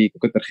 وبارك الله فيك،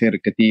 وكثر خير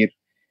كثير.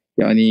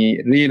 يعني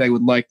really I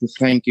would like to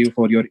thank you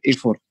for your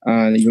effort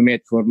you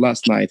made for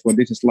last night for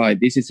this slide.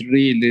 This is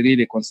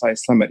really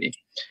concise summary.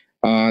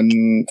 And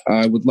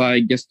I would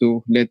like just to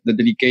let the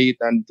delegate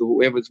and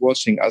whoever is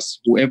watching us,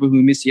 whoever who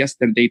missed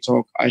yesterday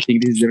talk, I think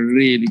this is a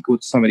really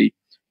good summary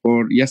for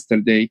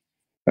yesterday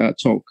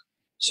talk.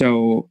 So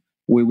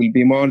we will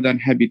be more than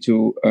happy to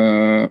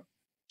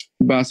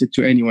pass it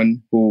to anyone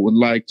who would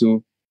like to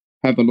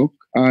have a look.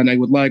 And I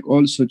would like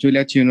also to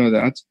let you know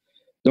that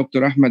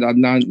Dr. Ahmed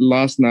Adnan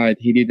last night,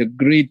 he did a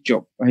great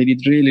job. He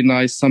did really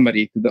nice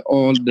summary to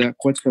all the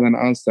question and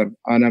answer.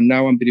 And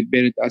I'm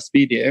prepared as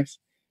PDF.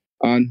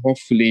 And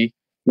hopefully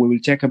we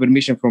will take a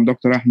permission from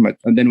Dr. Ahmed,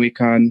 and then we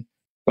can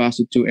pass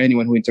it to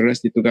anyone who is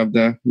interested to give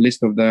the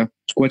list of the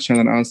question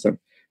and answer.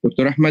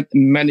 Dr. Ahmed,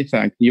 many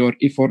thanks for your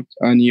effort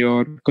and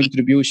your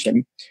contribution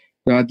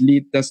that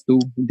lead us to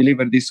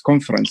deliver this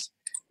conference.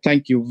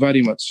 Thank you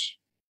very much.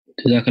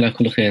 جزاك الله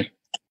كل خير.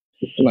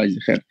 الله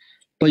يجزيك خير.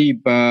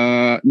 طيب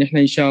نحن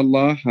إن شاء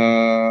الله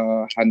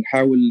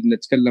حنحاول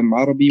نتكلم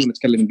عربي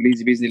ونتكلم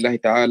إنجليزي بإذن الله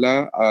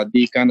تعالى.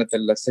 دي كانت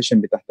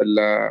السيشن بتاعت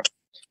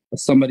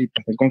السمري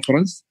بتاعت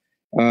الكونفرنس.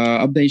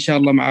 أبدأ إن شاء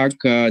الله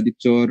معك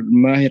دكتور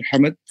ماهر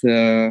حمد.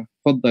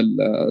 تفضل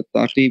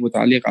تعقيب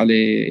وتعليق على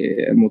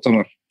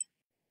المؤتمر.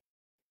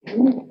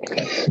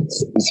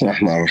 بسم الله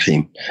الرحمن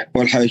الرحيم.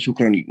 أول حاجة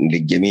شكرا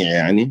للجميع.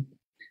 يعني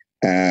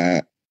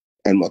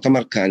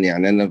المؤتمر كان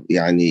يعني أنا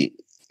يعني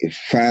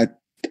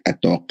فات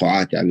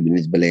التوقعات يعني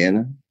بالنسبة لي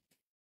أنا،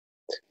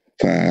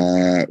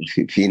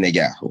 ففي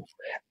نجاحه.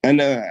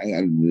 أنا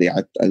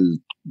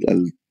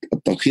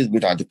التلخيص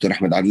بتاع الدكتور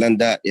أحمد عدلان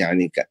ده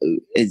يعني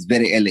it's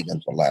very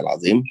elegant والله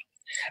العظيم.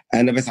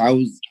 أنا بس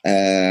عاوز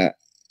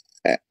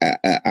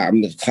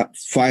أعمل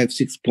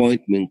 5-6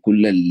 بوينت من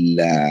كل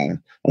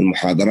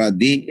المحاضرات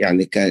دي،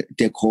 يعني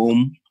كتيك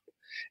هوم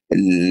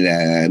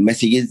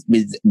المسجز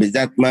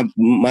بالذات،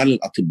 ما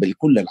للأطباء،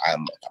 لكل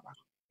العامة طبعا.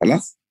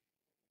 خلاص.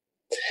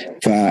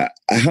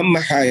 فأهم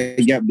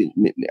حاجة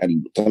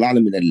طلعنا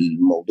من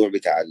الموضوع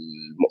بتاع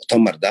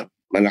المؤتمر ده،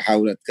 أنا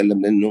أحاول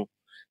أتكلم لأنه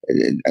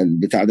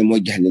البتاع ده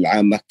موجه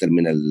للعامة أكثر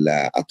من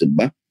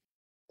الأطباء.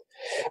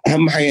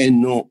 أهم حاجة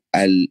إنه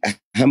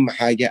أهم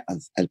حاجة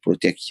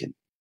البروتكشن،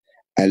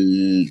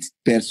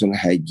 البيرسونال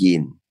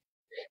هايجين،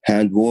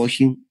 هاند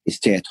واشنج،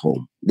 ستي ات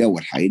هوم. ده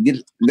أول حاجة.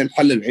 ده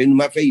الحل الوحيد،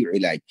 ما في أي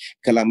علاج.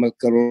 كلام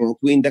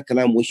الكلوروكوين ده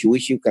كلام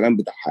وشي وكلام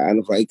بتاع،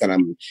 أنا في أي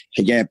كلام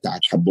حكاية بتاعت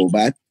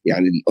حبوبات.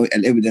 يعني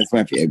الإيفيدنس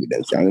ما في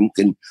إيفيدنس، يعني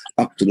ممكن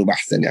أقتله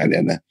بحثا. يعني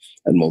أنا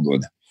الموضوع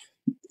ده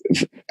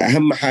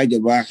أهم حاجة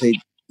الواحد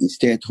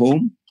ستي ات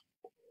هوم،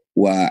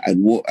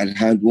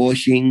 والهاند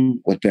واشنج،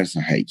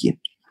 والبيرسونال هايجين.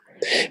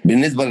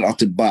 بالنسبة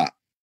للأطباء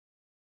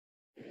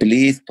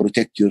please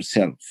protect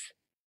yourself.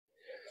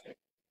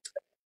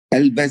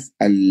 البس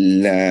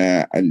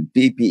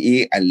البي بي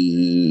اي،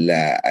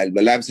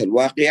 الملابس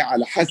الواقية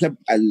على حسب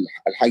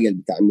الحاجة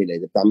اللي بتعملها.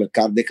 إذا بتعمل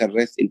كارديك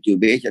ارست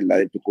انتوبيشن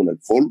لازم تكون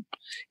الفول.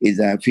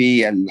 إذا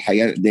في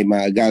الحاجات زي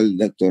ما قال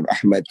دكتور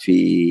أحمد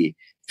في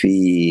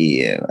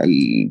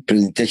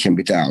البرزنتيشن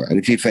بتاعه،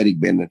 يعني في فرق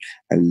بين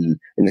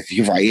انك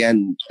تشوف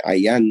عيان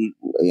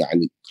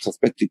يعني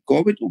suspected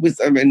كوفيد،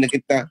 وبسبب انك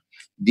انت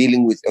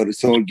dealing with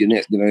aerosol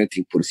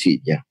generating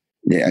procedure.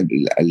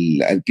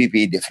 البي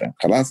بي ديفرنت.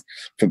 خلاص.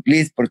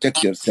 فبليز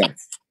بروتكت يور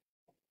سيلف.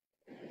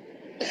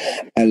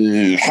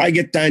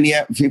 الحاجه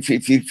الثانيه في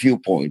فيو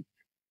بوينت،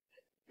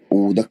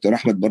 ودكتور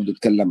احمد برضو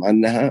اتكلم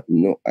عنها،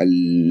 انه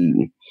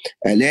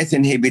الاس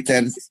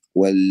انهبيترز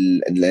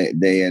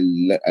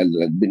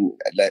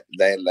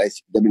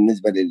ده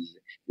بالنسبه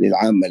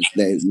للعامه،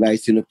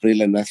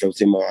 اللايسينوبريل الناس لو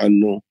سمعوا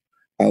عنه،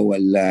 او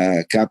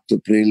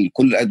الكابتوبريل،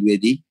 كل الادويه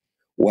دي،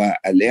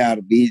 والاي ار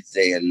بي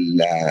زي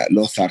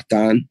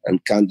اللوسارتان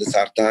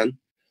الكاندوسارتان،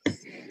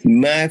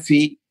 ما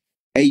في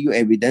اي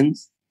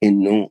ايفيدنس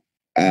انه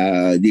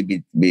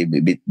دي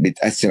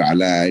بتاثر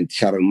على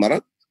انتشار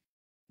المرض.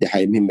 دي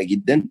حاجه مهمه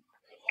جدا.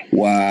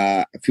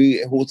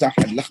 وفي هو صح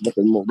لخبط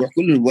الموضوع،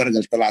 كل الورقه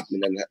اللي طلعت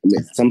من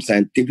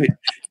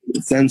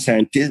سام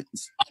ساينتست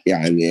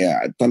يعني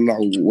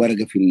طلعوا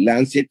ورقه في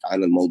اللانسيت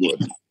عن الموضوع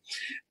ده.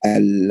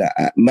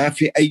 ما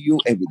في اي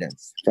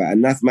ايفيدنس،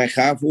 فالناس ما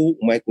يخافوا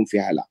وما يكون في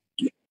هلع.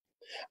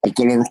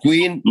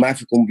 الكلوروكوين ما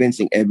في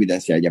convincing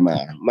evidence يا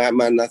جماعه،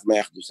 ما الناس ما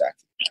ياخذوا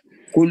ساكت.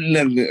 كل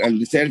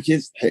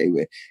الريسيرشز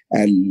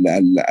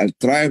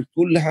الترايل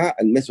كلها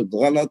الميثود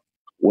غلط،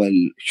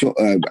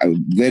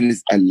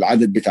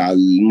 العدد بتاع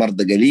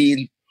المرضى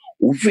قليل،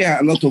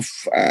 وفيها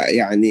لطف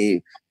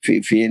يعني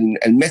في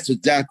الميثود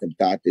ذاتها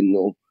بتاعت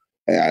انه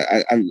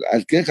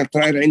الكلينيكال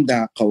ترايل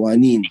عندها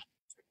قوانين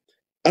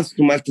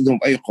اصلا ما التزموا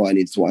باي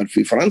قوانين سواء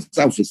في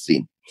فرنسا او في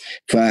الصين.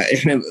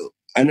 فاحنا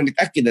انا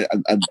متاكد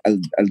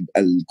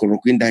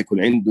الكلوروكوين ده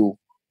هيكون عنده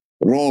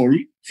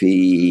رول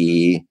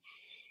في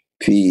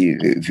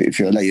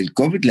علاج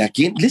الكوفيد،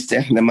 لكن لسه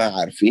احنا ما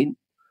عارفين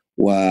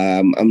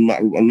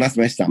والناس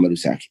ما يستعملوا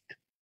ساكت.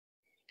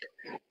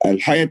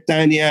 الحاجه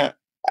الثانيه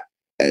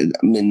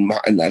من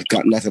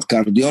ناس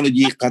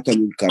الكارديولوجي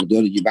قتلوا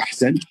الكارديولوجي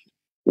بحثا،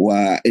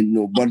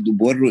 وانه برضه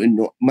بوروا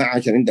انه ما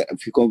عشان عندك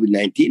في كوفيد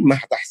 19 ما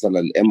حتحصل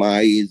الام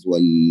ايز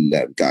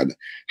والبتاع ده،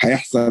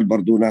 هيحصل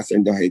برضه ناس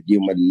عندهم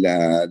هيجيهم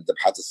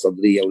الذبحات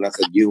الصدريه،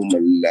 وناس هيجيهم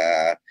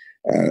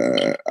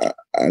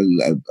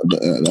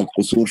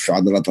القصور في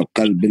عضلات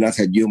القلب،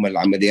 ناس هيجيهم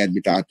العمليات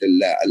بتاعت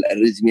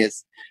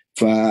الاريزمياس.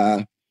 ف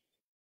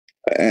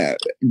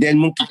دي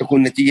ممكن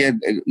تكون نتيجه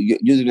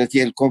جزء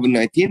نتيجه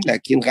الكوفيد 19،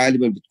 لكن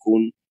غالبا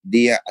بتكون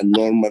دي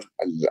النورمال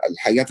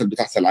الحاجات اللي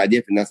بتحصل عاديه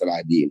في الناس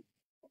العاديين.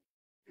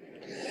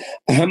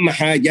 اهم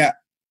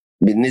حاجه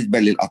بالنسبه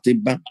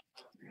للاطباء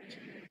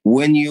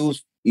when you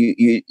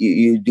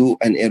do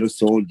an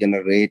aerosol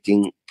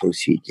generating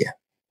procedure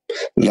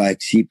like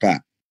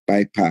CPAP,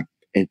 BiPAP,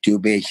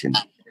 intubation,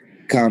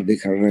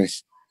 cardiac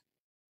arrest,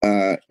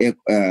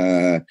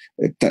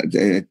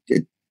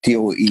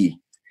 TOE,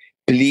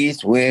 please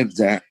wear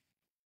the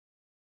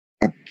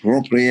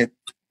appropriate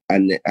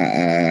and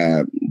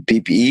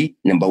PPE,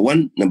 number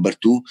one. Number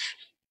two,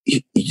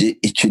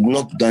 it should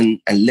not be done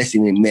unless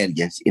in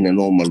emergency in a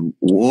normal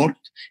ward.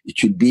 It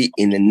should be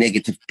in a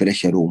negative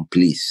pressure room,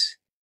 please,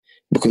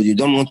 because you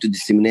don't want to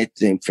disseminate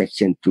the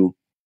infection to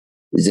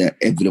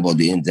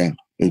everybody in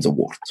the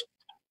ward.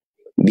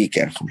 Be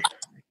careful.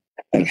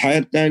 الحاجة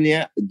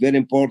الثانية very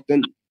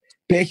important,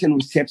 patient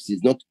with sepsis,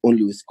 not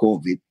only with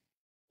COVID,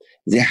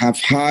 they have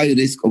high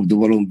risk of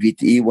developing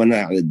VTE.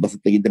 وانا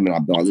اتبسطت جدا من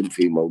عبد العظيم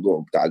في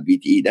موضوع بتاع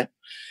الVTE ده،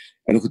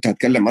 انا كنت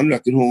هتكلم عنه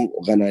لكن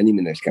هو غناني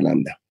من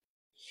الكلام ده.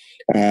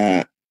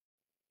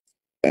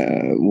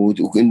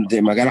 وكان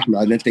زي ما قال احمد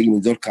عدنان تجي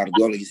من زول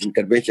كارديولوجيست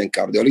انترفنشن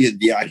كارديولوجيست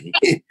دي يعني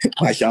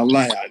ما شاء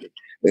الله يعني.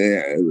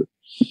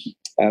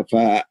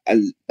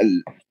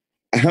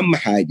 فاهم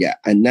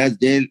حاجه الناس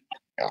ديل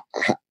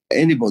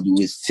anybody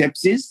with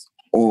sepsis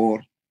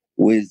or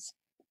with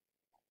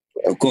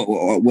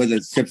whether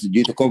sepsis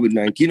due to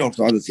COVID-19 or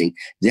to other things,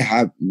 they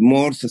have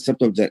more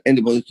susceptible than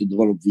anybody to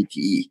develop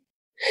VTE.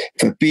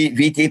 For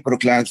VTE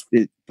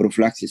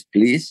prophylaxis,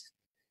 please,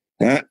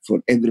 for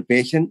every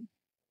patient.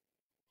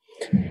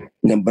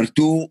 Number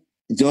two,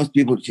 those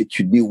people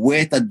should be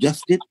weight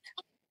adjusted.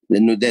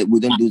 We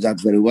don't do that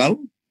very well.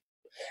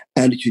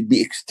 And it should be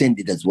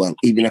extended as well,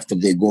 even after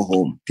they go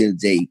home, till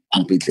they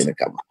completely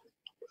recover.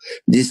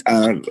 These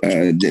are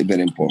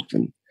very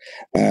important.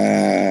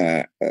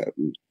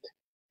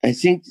 I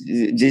think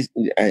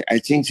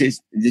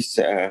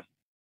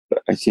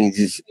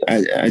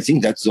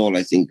that's all.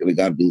 I think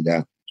regarding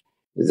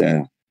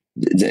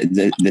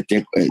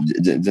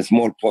the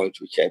small points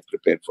which I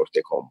prepared for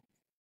take home.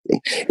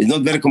 It's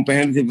not very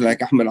comprehensive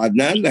like Ahmed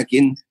Adnan,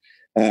 لكن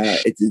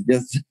it is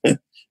just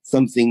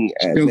something.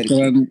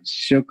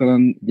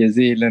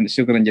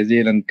 شكرا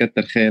جزيلا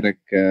كتر خيرك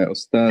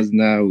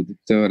أستاذنا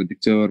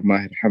الدكتور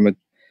ماهر حمد.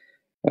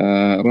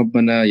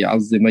 ربنا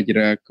يعظم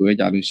أجرك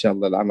ويجعل إن شاء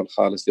الله العمل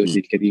خالص لوجه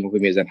الكريم وفي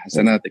ميزان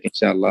حسناتك إن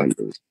شاء الله.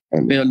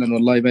 فعلا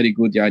والله very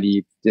good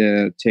يعني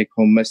take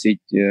home message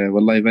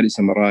والله very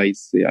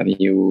summarize يعني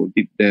you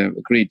did a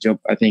great job.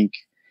 I think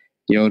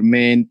your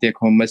main take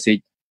home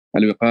message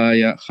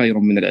الوقاية خير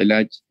من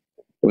العلاج.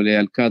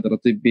 وللكادر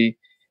الطبي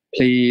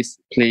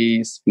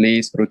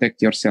please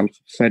protect yourself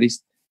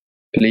first.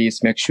 Please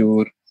make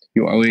sure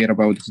you're aware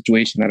about the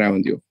situation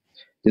around you.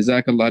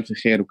 جزاك الله ألف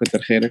خير وكتر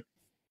خيرك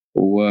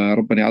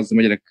وربنا يعظم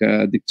أجرك.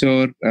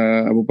 دكتور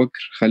أبو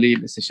بكر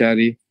خليل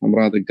استشاري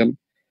أمراض القلب،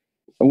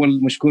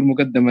 أول مشكور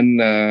مقدما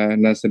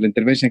ناس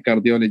الانترفنشن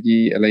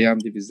كارديولوجي الأيام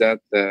دي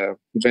بالذات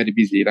very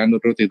busy لأنه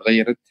الروتا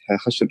اتغيرت،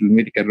 خشوا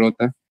الميديكال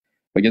روتا.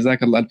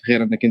 فجزاك الله ألف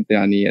خير أنك أنت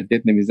يعني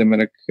أديتنا من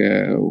زمنك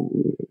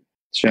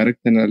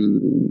وشاركتنا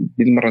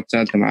دي المرة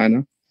الثالثة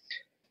معنا.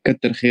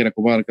 كتر خيرك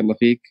وبارك الله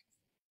فيك.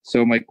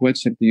 So my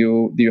question to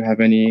you, do you have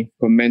any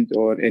comment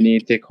or any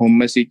take-home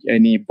message,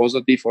 any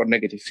positive or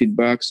negative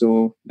feedback? So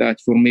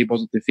that for me,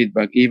 positive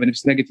feedback, even if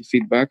it's negative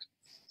feedback,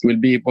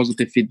 will be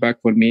positive feedback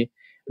for me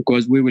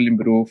because we will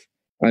improve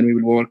and we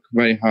will work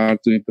very hard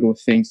to improve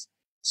things.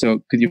 So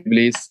could you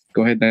please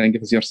go ahead and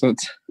give us your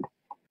thoughts?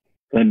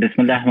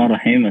 بسم الله الرحمن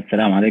الرحيم.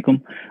 السلام عليكم.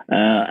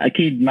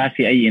 أكيد ما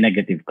في أي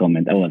نيجاتيف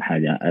كومنت. أول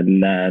حاجة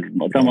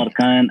المؤتمر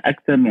كان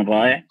أكثر من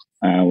رائع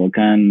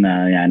وكان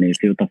يعني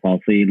فيه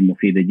تفاصيل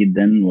مفيدة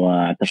جدا،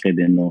 وأعتقد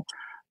أنه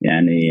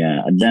يعني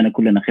أدانا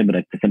كلنا خبرة،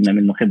 اكتسبنا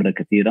منه خبرة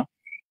كثيرة.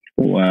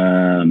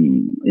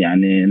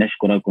 ويعني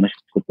نشكرك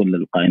ونشكر كل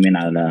القائمين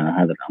على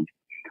هذا الأمر.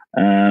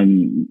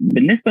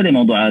 بالنسبة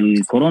لموضوع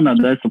الكورونا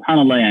ده سبحان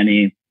الله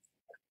يعني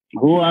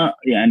هو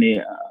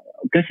يعني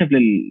كشف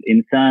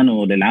للإنسان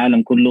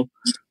وللعالم كله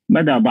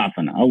مدى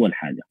ضعفنا أول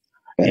حاجة.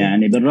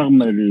 يعني بالرغم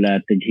من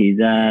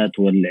التجهيزات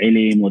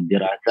والعلم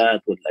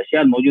والدراسات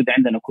والأشياء الموجودة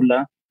عندنا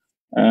كلها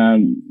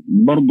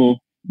برضو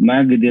ما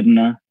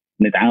قدرنا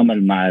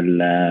نتعامل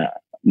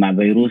مع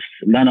فيروس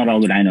لا نراه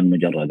بالعين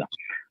المجردة.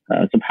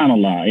 سبحان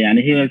الله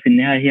يعني هي في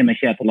النهاية هي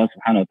مشيئة الله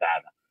سبحانه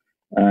وتعالى.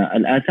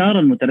 الآثار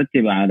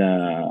المترتبة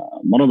على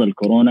مرض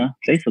الكورونا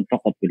ليست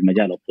فقط في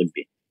المجال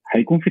الطبي،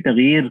 حيكون في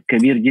تغيير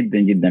كبير جدا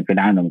جدا في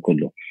العالم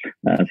كله.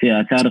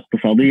 في آثار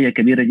اقتصادية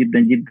كبيرة جدا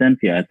جدا،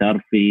 في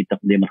آثار في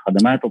تقديم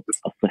الخدمات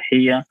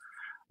الصحية.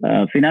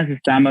 في ناس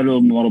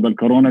استعملوا مرض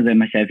الكورونا زي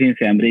ما شايفين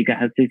في أمريكا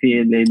حتى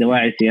في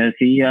لدواعي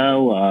سياسية،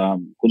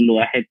 وكل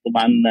واحد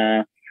طبعا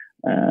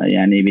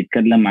يعني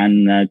بيتكلم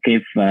عن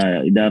كيف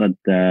إدارة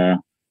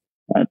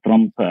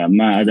ترامب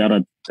ما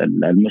أدارت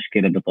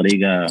المشكلة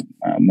بطريقة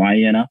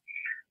معينة،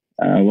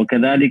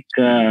 وكذلك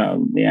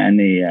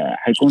يعني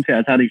حيكون في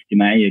آثار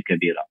اجتماعية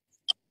كبيرة.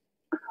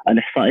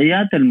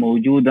 الإحصائيات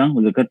الموجودة،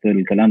 وذكرت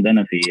الكلام ده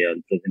أنا في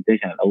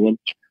البرزنتيشن الأول،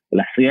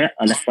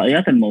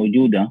 الإحصائيات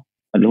الموجودة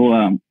اللي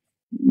هو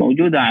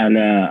موجودة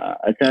على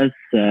أساس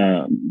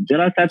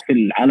دراسات في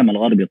العالم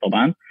الغربي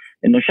طبعا،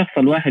 إنه الشخص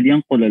الواحد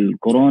ينقل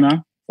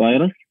الكورونا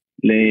فيروس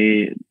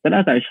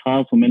لثلاثة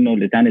أشخاص ومنه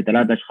لثاني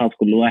 3 أشخاص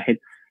كل واحد،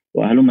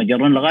 وهلم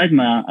جرا لغاية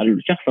ما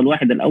الشخص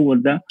الواحد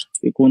الأول ده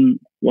يكون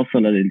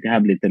وصل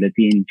الالتهاب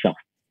ل30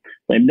 شخص.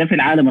 طيب ده في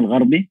العالم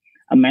الغربي.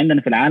 أما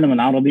عندنا في العالم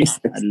العربي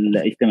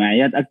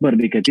الاجتماعيات أكبر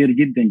بكثير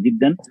جدا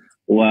جدا،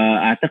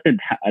 وأعتقد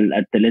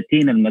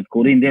ال30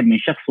 المذكورين دي من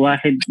شخص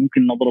واحد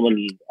ممكن نضرب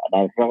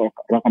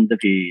الرقم ده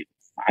في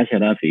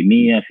 10 في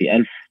 100 في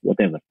 1000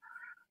 whatever.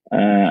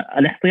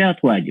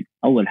 الاحتياط واجب.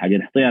 أول حاجة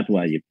الاحتياط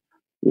واجب،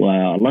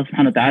 والله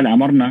سبحانه وتعالى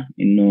أمرنا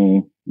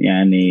إنه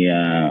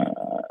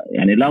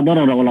يعني لا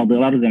ضرر ولا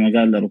ضرار زي ما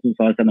قال الرسول صلى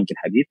الله عليه وسلم في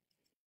الحديث،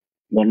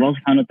 والله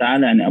سبحانه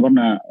وتعالى يعني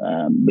أمرنا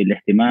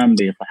بالاهتمام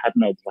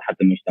بصحتنا وبصحة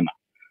المجتمع.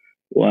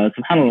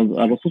 وسبحان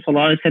الله الرسول صلى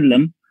الله عليه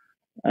وسلم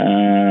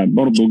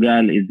برضو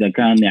قال إذا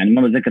كان يعني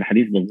ما بذكر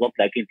الحديث بالضبط،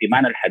 لكن في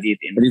معنى الحديث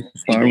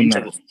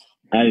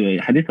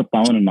أيوة حديث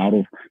الطاعون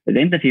المعروف،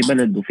 إذا أنت في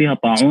بلد وفيها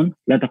طاعون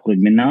لا تخرج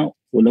منها،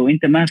 ولو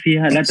أنت ما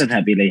فيها لا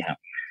تذهب إليها.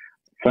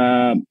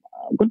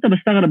 فكنت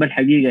بستغرب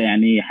الحقيقة،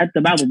 يعني حتى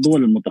بعض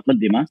الدول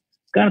المتقدمة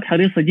كانت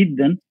حريصة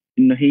جدا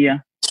إنه هي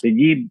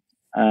تجيب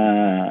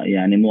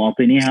يعني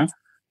مواطنيها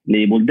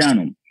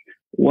لبلدانهم.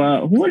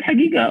 وهو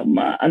الحقيقة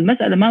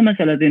المسألة ما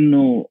مسألة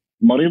إنه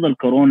مريض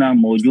الكورونا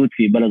موجود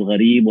في بلد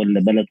غريب ولا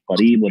بلد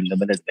قريب ولا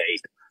بلد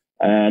بعيد.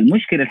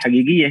 المشكلة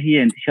الحقيقية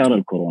هي انتشار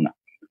الكورونا،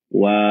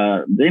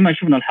 وزي ما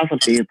شفنا الحصل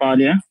في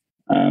إيطاليا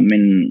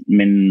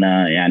من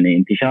يعني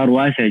انتشار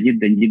واسع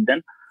جدا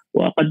جدا،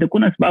 وقد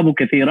تكون أسبابه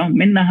كثيرة،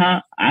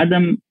 منها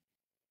عدم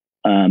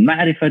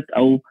معرفة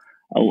أو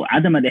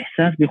عدم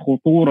الإحساس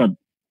بخطورة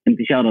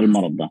انتشار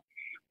المرض ده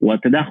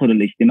والتداخل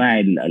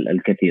الاجتماعي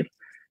الكثير.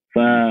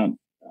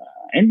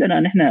 فعندنا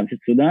نحن في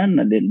السودان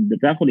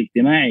التداخل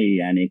الاجتماعي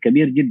يعني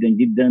كبير جدا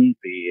جدا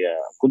في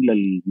كل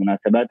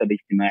المناسبات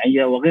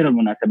الاجتماعية وغير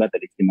المناسبات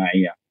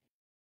الاجتماعية.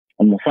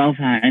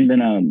 المصافحة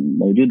عندنا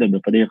موجودة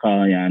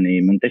بطريقة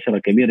يعني منتشرة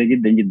كبيرة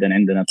جدا جدا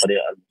عندنا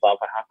طريقة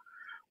المصافحة،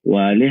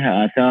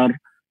 ولها آثار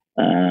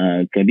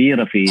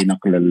كبيرة في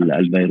نقل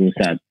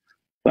الفيروسات.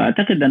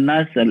 فأعتقد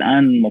الناس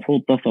الآن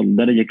المفروض تصل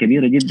درجة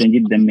كبيرة جدا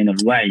جدا من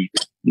الوعي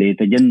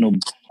لتجنب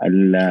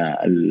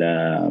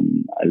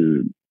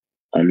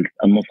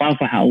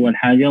المصافحة أول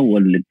حاجة،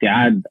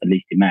 والابتعاد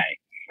الاجتماعي.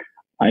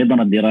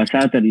 أيضا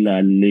الدراسات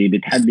اللي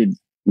بتحدد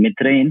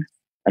المترين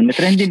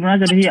دي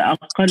بالمناسبة هي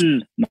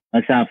أقل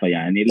مسافة،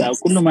 يعني لا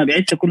كل ما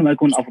بعدت كل ما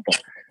يكون أفضل.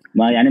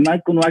 ما يعني ما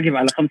تكون واقف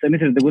على 5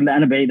 متر تقول لا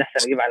أنا بعيد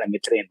أحسن أجيب على 2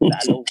 متر،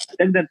 لا لو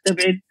تقدر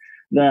تبعد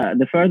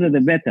the further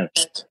the better.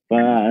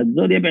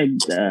 فالزول يبعد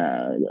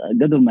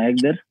قدر ما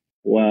يقدر،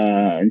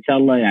 وإن شاء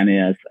الله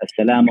يعني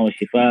السلامة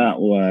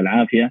والشفاء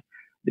والعافية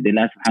بإذن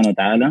الله سبحانه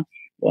وتعالى،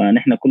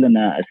 ونحن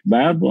كلنا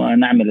أسباب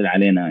ونعمل اللي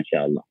علينا إن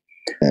شاء الله.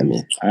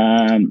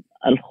 آمين.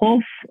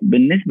 الخوف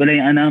بالنسبة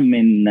لي أنا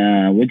من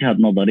وجهة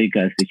نظري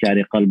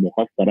كاستشاري قلب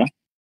وقسطرة،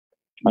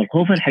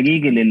 الخوف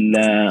الحقيقي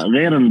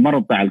غير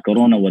المرض بتاع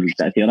الكورونا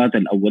والتأثيرات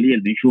الأولية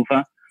اللي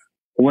بنشوفها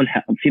هو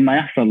فيما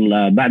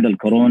يحصل بعد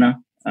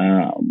الكورونا،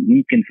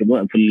 ممكن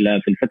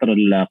في الفترة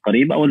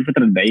القريبة أو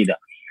الفترة البعيدة.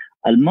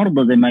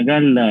 المرضى زي ما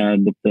قال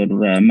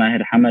دكتور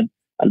ماهر حمد،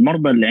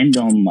 المرضى اللي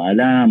عندهم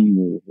آلام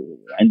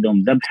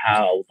وعندهم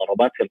ذبحة أو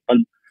ضربات في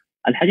القلب،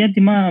 الحاجات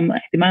دي ما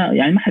احتمال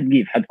يعني ما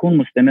حتجيب، حتكون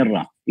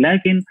مستمرة،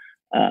 لكن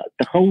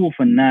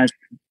تخوف الناس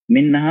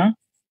منها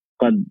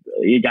قد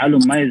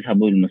يجعلهم ما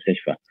يذهبوا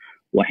للمستشفى.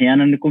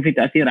 واحيانا يكون في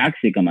تاثير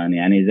عكسي كمان،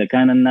 يعني اذا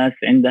كان الناس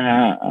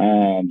عندها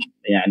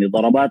يعني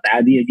ضربات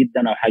عاديه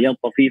جدا او حاجات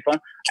طفيفه،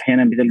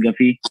 احيانا بتلقى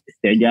فيه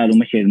استعجال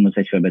ومشي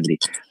للمستشفى بدري.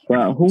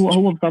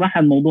 فهو بصراحه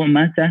الموضوع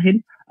ما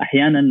سهل.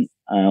 احيانا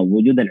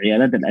وجود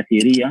العيادات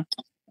الاثيريه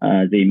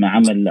زي ما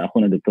عمل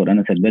اخونا الدكتور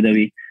انس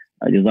البدوي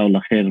جزاه الله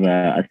خير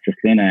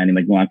أسس لنا يعني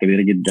مجموعة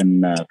كبيرة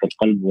جدا في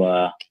القلب،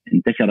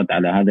 وانتشرت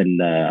على هذا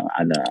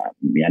على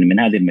يعني من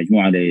هذه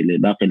المجموعة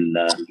لباقي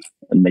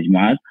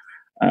المجموعات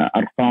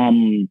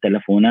أرقام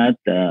تلفونات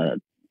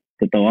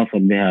تتواصل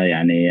بها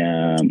يعني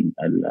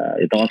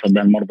يتواصل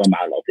بها المرضى مع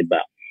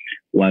الأطباء.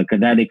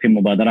 وكذلك في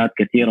مبادرات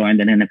كثيرة،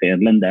 وعندنا هنا في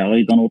إيرلندا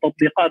أيضا،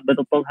 وتطبيقات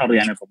بدأت تظهر،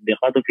 يعني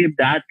تطبيقات وفي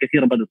إبداعات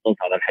كثيرة بدأت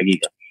تظهر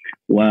الحقيقة.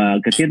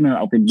 وكثير من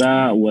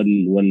الأطباء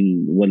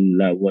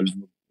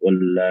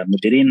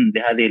والمديرين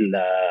لهذه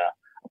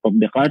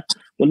التطبيقات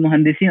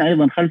والمهندسين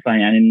أيضا خلفها،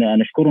 يعني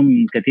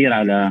نشكرهم كثير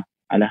على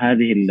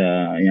هذه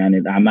يعني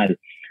الأعمال.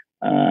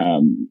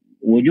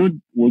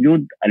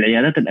 وجود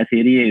العيادات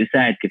الأثيرية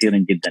يساعد كثيرا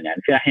جدا،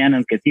 يعني في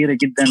أحيانا كثيرة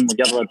جدا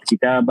مجرد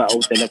كتابة أو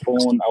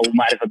تلفون أو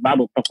معرفة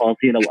بعض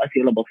التفاصيل أو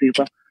أسئلة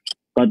بسيطة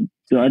قد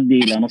تؤدي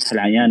إلى نصح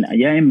العيان،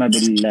 يا إما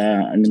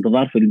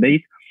بالانتظار في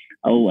البيت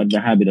أو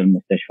الذهاب إلى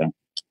المستشفى.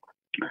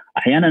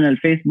 أحيانا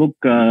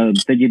الفيسبوك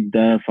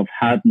تجد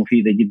صفحات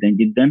مفيدة جدا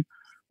جدا،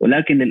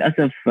 ولكن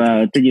للأسف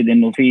تجد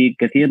أنه في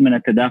كثير من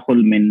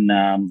التداخل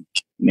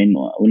من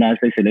أناس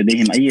ليس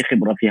لديهم أي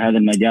خبرة في هذا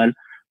المجال،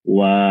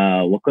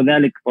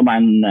 وكذلك طبعا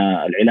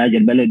العلاج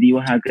البلدي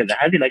وهكذا.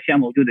 هذه الأشياء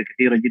موجودة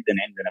كثيرة جدا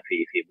عندنا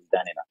في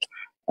بلداننا.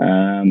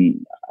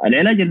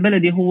 العلاج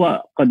البلدي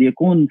هو قد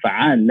يكون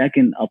فعال،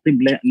 لكن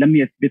الطب لم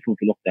يثبته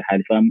في الوقت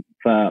الحالي،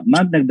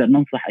 فما بنقدر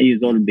ننصح أي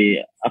زول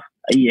بأخذ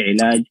أي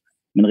علاج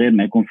من غير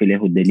ما يكون في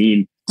له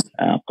دليل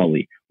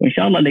قوي. وإن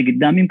شاء الله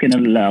لقدام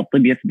يمكن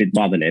الطب يثبت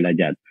بعض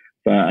العلاجات.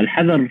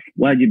 فالحذر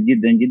واجب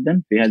جدا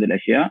جدا في هذه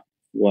الأشياء،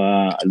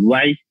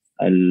 والوعي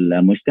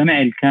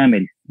المجتمعي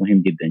الكامل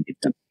مهم جدا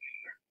جدا.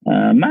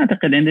 ما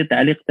أعتقد عندي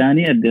تعليق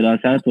ثاني.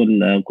 الدراسات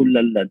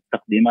وكل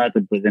التقديمات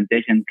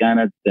البرزنتيشن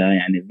كانت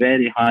يعني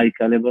very high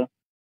caliber,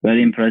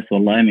 very impressed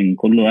والله من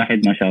كل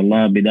واحد ما شاء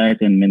الله، بداية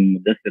من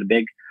مدثر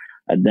بيك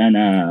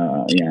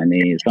أدانا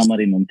يعني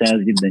summary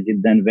ممتاز جدا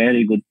جدا,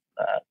 very good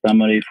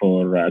summary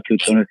for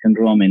acute coronary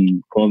syndrome in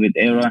COVID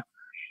era.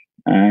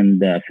 And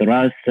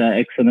Firas,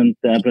 excellent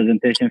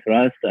presentation,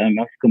 Firas. I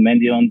must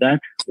commend you on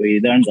that. We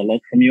learned a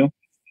lot from you.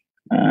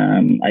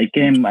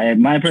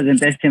 My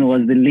presentation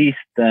was the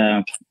least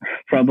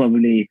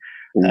probably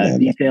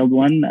detailed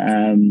one,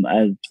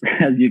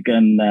 as you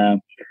can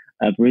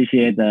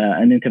appreciate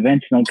an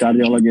interventional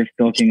cardiologist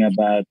talking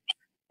about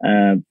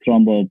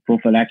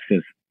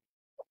thromboprophylaxis.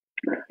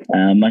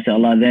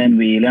 MashaAllah, then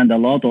we learned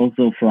a lot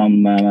also from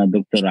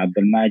Dr.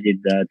 Abdul Majid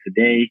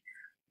today,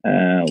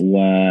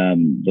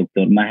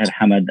 ودكتور ماهر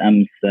حمد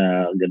أمس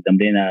قدم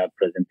لنا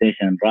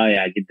presentation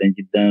رائعة جدا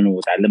جدا،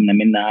 وتعلمنا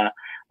منها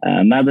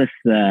ما بس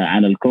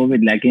عن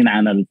الكوفيد لكن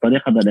عن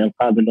طريقة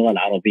الإلقاء باللغة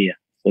العربية،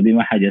 ودي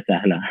ما حاجة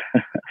سهلة.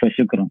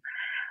 فشكرا.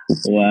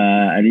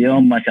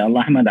 واليوم ما شاء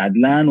الله أحمد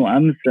عدلان،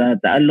 وأمس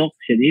تألق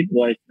شديد،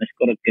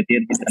 ونشكرك كثير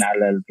جدا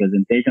على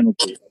البرزنتيشن،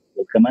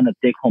 وكمان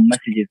التيك هوم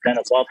مسجز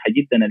كانت واضحة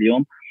جدا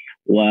اليوم،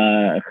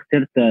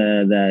 واخترت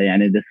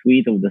يعني the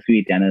sweet of the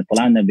sweet، يعني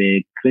طلعنا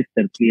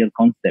بكريستال كلير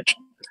كونسبت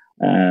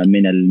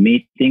من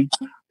الميتينج.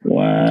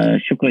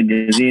 وشكرا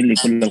جزيلا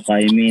لكل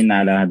القائمين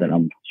على هذا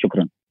الأمر.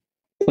 شكرا.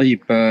 طيب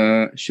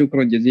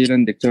شكرا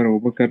جزيلا دكتور أبو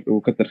بكر،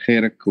 وكثر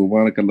خيرك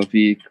وبارك الله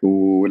فيك،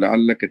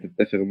 ولعلك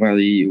تتفق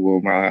معي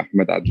ومع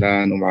أحمد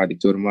عدلان ومع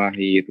دكتور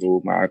ماهر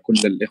ومع كل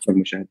الإخوة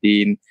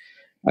المشاهدين،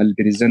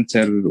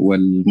 البريزنتر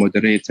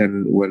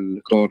والمودريتر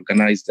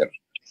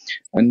والكورجنايزر،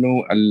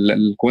 أنه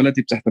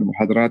الكواليتي بتاعت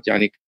المحاضرات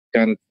يعني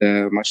كانت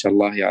ما شاء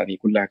الله، يعني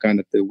كلها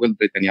كانت ويل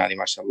ريتن يعني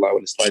ما شاء الله،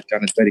 والسلايد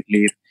كانت فيري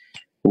كلير،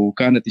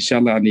 وكانت إن شاء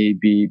الله يعني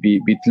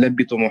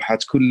بتلبي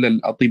طموحات كل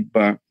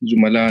الأطباء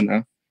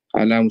زملائنا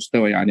على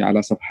مستوى، يعني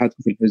على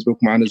صفحاتكم في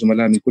الفيسبوك معنا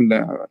زملاء من كل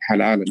أنحاء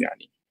العالم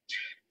يعني.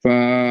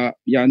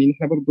 فيعني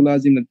نحن برضو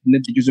لازم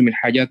ندي جزء من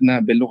حاجاتنا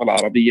باللغة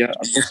العربية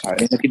الفصحى.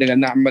 يعني كده قلنا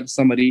نعمل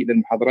سمري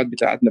للمحاضرات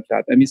بتاعتنا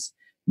بتاعت أمس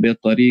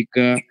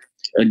بطريقة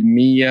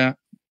علمية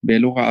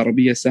بلغة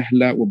عربية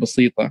سهلة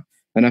وبسيطة.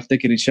 أنا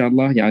أفتكر إن شاء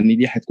الله يعني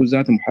دي حتكون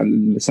ذات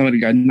السمري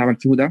اللي قاعدين نعمل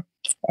فيه ده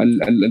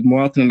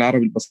المواطن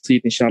العربي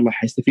البسيط إن شاء الله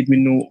حيستفيد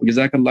منه.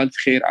 وجزاك الله ألف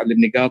خير على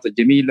النقاط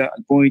الجميلة،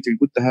 البوينت اللي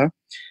قلتها.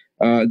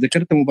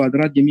 ذكرت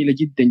مبادرات جميلة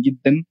جدا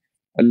جدا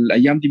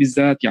الأيام دي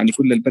بالذات، يعني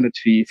كل البلد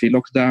في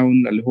لوك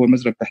داون اللي هو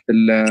مزرعة تحت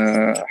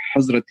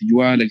حظر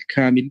التجوال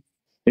الكامل.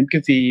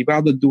 يمكن في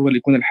بعض الدول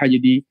يكون الحاجة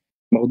دي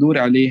مقدور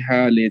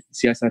عليها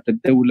لسياسات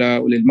الدولة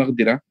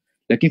وللمقدرة،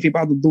 لكن في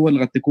بعض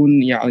الدول قد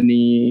تكون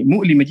يعني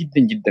مؤلمة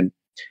جدا جدا.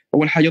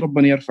 أول حاجة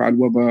ربنا يرفع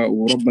الوباء،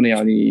 وربنا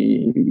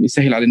يعني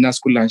يسهل على الناس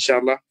كلها إن شاء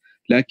الله.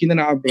 لكن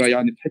أنا عبر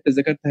يعني الحتة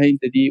ذكرتها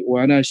أنت دي،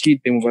 وأنا أشيد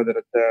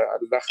بمبادرة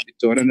الأخ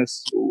دكتور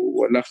أنس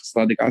والأخ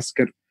صادق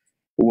عسكر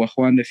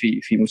وأخواننا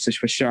في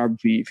مستشفى الشعب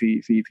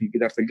في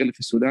إدارة القلب في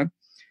السودان.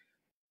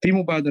 في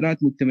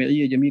مبادرات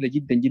مجتمعية جميلة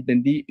جدا جدا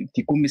دي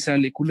تكون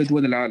مثال لكل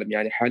دول العالم.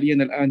 يعني حاليا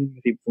الآن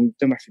في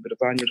مجتمع في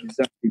بريطانيا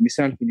بالذات، في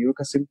مثال في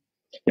نيوكاسل،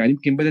 يعني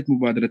يمكن بدأت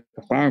مبادرة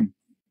الطعام،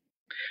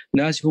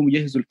 ناس هم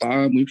يجهزوا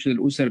الطعام ويمشوا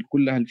للأسر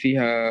كلها اللي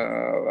فيها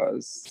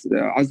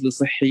عزل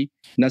صحي،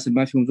 الناس اللي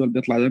ما فيهم زول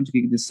بيطلع يمسك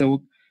يقدر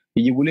يتسوق،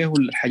 يجيبوا له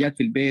الحاجات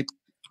في البيت،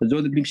 الزول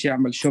اللي بيمشي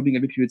يعمل شوبينج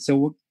اللي بيمشي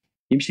يتسوق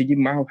يمشي يجيب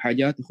معه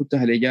حاجات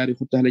يخدها لجاري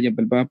يخدها لجنب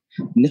الباب.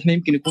 نحن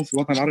يمكن يكون في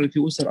الوطن العربي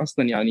في اسر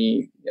اصلا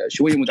يعني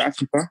شويه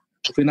متعففه،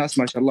 وفي ناس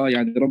ما شاء الله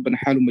يعني ربنا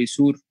حالهم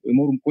ميسور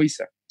وامورهم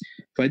كويسه.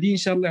 فدي ان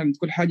شاء الله يعني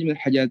تكون حاجه من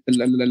الحاجات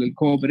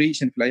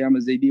الكوبريشن في الايام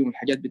زي دي،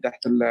 والحاجات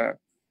بتاعت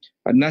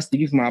الناس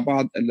تقيف مع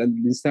بعض.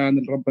 الانسان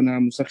اللي ربنا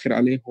مسخر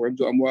عليه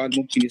وعنده اموال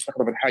ممكن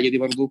يستخدم الحاجه دي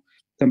برضه،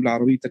 تملى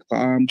عربيتك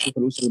طعام، شوف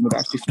الاسره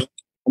المتعففه،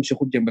 امشي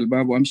خد جنب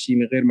الباب وامشي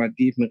من غير ما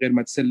تقيف من غير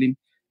ما تسلم.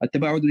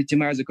 التباعد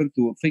الاجتماعي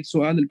ذكرته في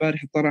سؤال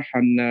البارح طرح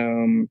عن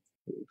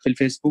في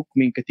الفيسبوك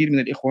من كثير من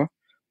الاخوه،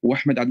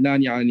 واحمد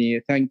عدلان يعني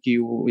ثانك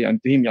يو يعني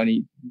فهم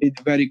يعني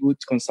فيري جود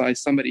كونسايز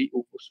سمري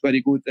وفيري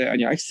جود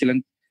يعني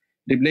اكسلنت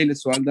ريبلاي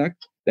للسؤال ذاك.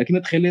 لكن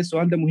اتخيل لي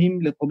السؤال ده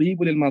مهم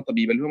للطبيب وللما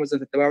طبيب، اللي هو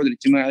مساله التباعد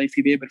الاجتماعي.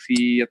 في بيبر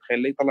في اتخيل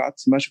لي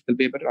طلعت، ما شفت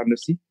البيبر عن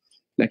نفسي،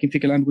 لكن في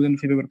كلام بيقول انه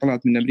في بيبر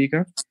طلعت من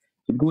امريكا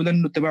بتقول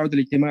انه التباعد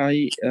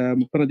الاجتماعي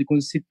مفترض يكون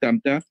 6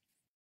 امتار.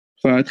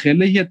 فتخيل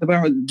لي هي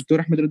التباعد. الدكتور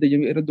احمد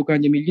رده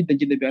كان جميل جدا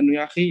جدا بانه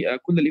يا اخي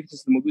كل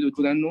الايفيدنس الموجوده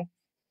بتقول انه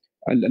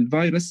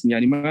الفيروس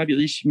يعني ما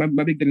بيعيش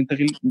ما بيقدر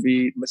ينتقل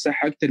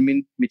بمساحه اكثر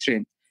من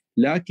مترين.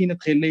 لكن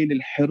تخيل لي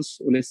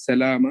للحرص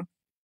وللسلامه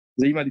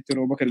زي ما دكتور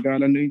ابو بكر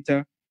قال انه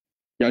انت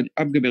يعني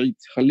ابقى بعيد،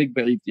 خليك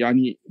بعيد.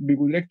 يعني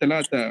بيقول لك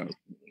 3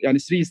 يعني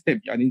 3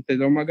 ستيب، يعني انت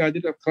لو ما قادر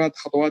 3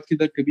 خطوات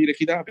كده كبيره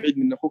كده بعيد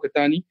من اخوك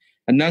الثاني.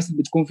 الناس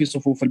اللي بتكون في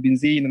صفوف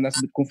البنزين، الناس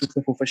اللي بتكون في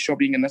صفوف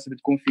الشوبينج، الناس اللي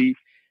بتكون في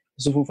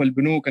صفوف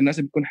البنوك، الناس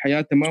اللي بتكون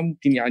حياتها ما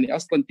ممكن يعني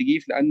اصلا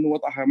تقيف لانه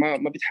وضعها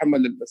ما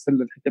بيتحمل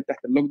الحته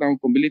بتاعت اللوك داون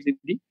كومبليتلي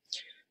دي.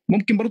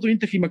 ممكن برضو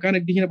انت في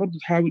مكانك دي هنا برضو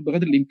تحاول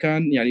بقدر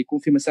الامكان يعني يكون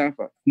في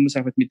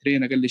مسافه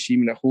مترين اقل شيء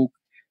من اخوك.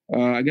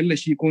 اقل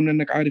شيء يكون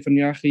انك عارف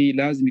انه يا اخي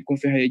لازم يكون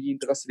في هيجين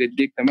تغسل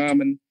يديك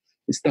تماما،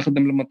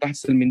 استخدم لما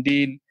تحصل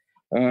المنديل.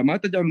 ما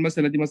تجعل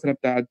المساله دي مساله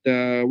بتاعت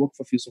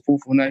وقفه في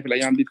صفوف هنا في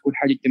الايام دي تكون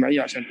حاجه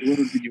اجتماعيه عشان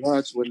توروا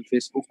الفيديوهات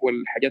والفيسبوك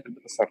والحاجات اللي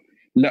بتظهر.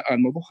 لا،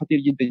 الموضوع خطير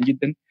جدا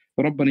جدا.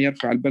 ربنا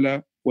يرفع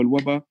البلاء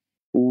والوباء.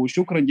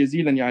 وشكرا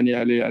جزيلا يعني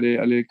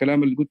على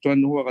الكلام اللي قلته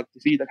انه هو قد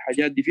تفيد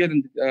الحاجات دي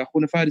فعلا.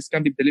 اخونا فارس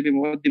كان بيبدا لي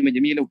بمقدمه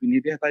جميله وبينهي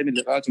بها دائما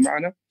لقاءاته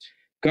معنا،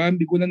 كان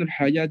بيقول انه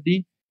الحاجات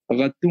دي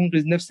قد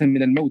تنقذ نفسها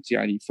من الموت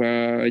يعني.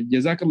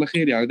 فجزاك الله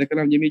خير يعني، ده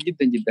كلام جميل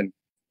جدا جدا.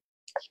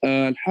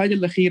 الحاجه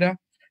الاخيره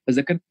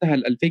ذكرتها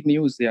الفيك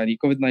نيوز، يعني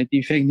كوفيد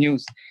 19 فيك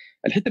نيوز،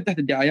 الحته بتاعت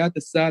الدعايات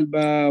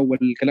السالبه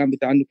والكلام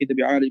بتاع انه كده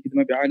بيعالج كده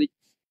ما بيعالج.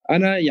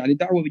 انا يعني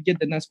دعوه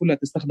بجد الناس كلها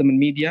تستخدم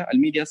الميديا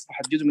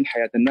اصبحت جزء من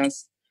حياه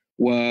الناس.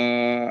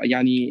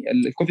 ويعني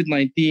الكوفيد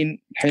 19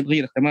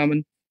 حيتغير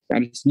تماما،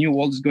 يعني نيو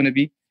وورلد از جونا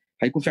بي،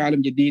 حيكون في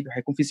عالم جديد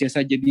وحيكون في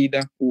سياسات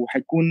جديده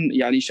وحيكون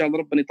يعني ان شاء الله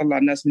ربنا يطلع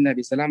الناس منها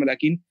بسلامه.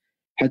 لكن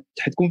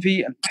حتكون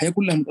في الحياه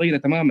كلها متغيره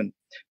تماما.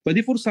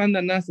 فدي فرصه ان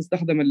الناس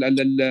تستخدم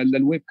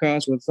الويب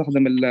كاست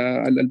وتستخدم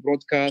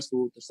البرودكاست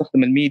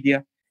وتستخدم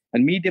الميديا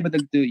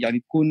بدل يعني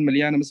تكون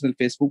مليانه مثلا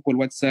الفيسبوك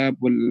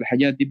والواتساب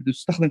والحاجات دي، بدها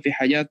تستخدم في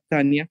حاجات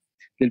ثانيه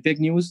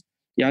للفيك نيوز.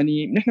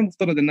 يعني نحن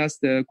مفترض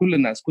كل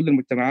الناس كل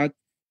المجتمعات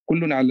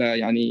كلنا على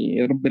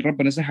يعني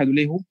ربنا سهل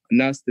له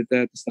الناس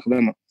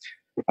تستخدمها.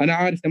 انا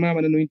عارف تماما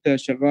انه انت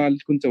شغال،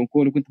 كنت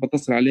اونكول وكنت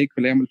بتصل عليك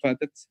في الايام اللي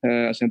فاتت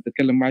عشان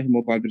تتكلم معي في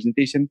موضوع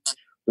البرزنتيشن،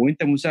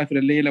 وانت مسافر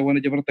الليله وانا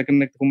جبرتك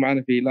انك تكون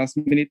معنا في لاست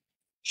مينيت.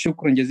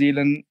 شكرا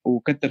جزيلا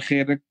وكتر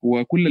خيرك.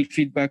 وكل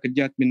الفيدباك اللي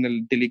جات من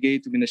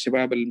الديليجيت ومن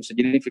الشباب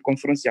المسجلين في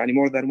الكونفرنس يعني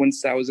more than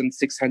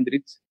 1600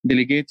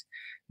 ديليجيت،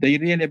 they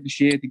really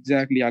appreciate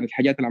exactly يعني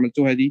الحاجات اللي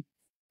عملتوها دي.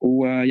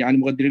 ويعني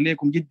مقدرين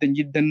لكم جدا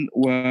جدا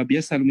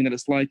وبيسالوا من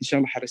السلايد ان شاء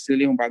الله حرسل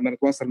لهم بعد ما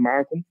نتواصل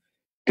معاكم.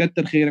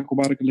 كتر خيرك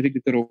وبارك الله فيك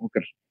دكتور ابو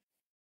بكر.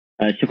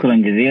 شكرا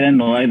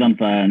جزيلا. وايضا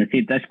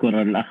نسيت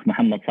اشكر الاخ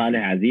محمد صالح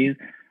عزيز،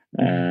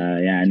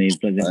 يعني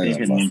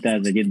برزنتيشن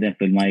ممتازه جدا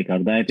في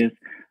المايكاردايتس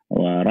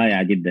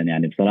ورائعه جدا.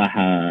 يعني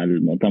بصراحه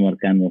المؤتمر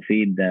كان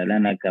مفيد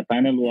لنا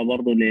كبانل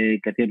وبرضه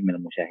لكثير من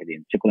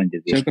المشاهدين. شكرا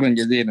جزيلا. شكرا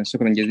جزيلا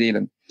شكرا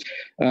جزيلا.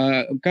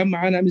 كان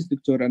معنا امس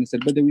دكتور انس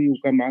البدوي،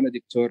 وكان معنا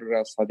دكتور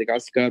صادق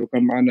عسكر،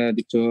 وكان معنا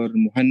دكتور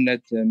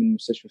مهند من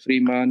مستشفى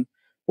فريمان،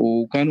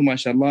 وكانوا ما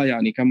شاء الله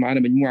يعني كان معنا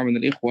مجموعه من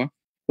الاخوه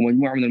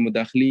ومجموعه من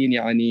المداخلين.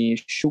 يعني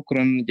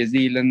شكرا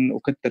جزيلا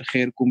وكتر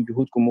خيركم،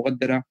 جهودكم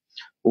مقدره،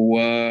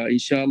 وان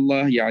شاء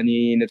الله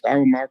يعني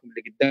نتعاون معكم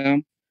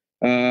لقدام.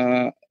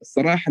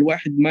 الصراحه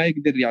الواحد ما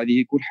يقدر يعني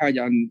يقول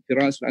حاجه عن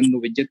فراس لانه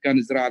بجد كان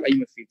الزراعه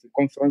الايمن في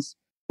الكونفرنس.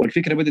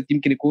 والفكره بدات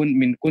يمكن يكون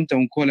من كنت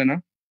اونكول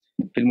انا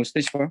في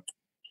المستشفى،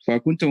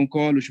 فكنت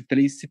اونكول وشفت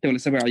لي 6 ولا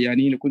 7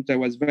 عيانين وكنت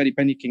واز فيري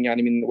بانيكينج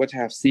يعني من وات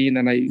هاف سين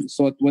انا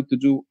صوت وات تو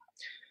دو.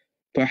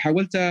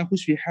 فحاولت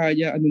اخش في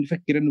حاجه انه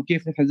نفكر انه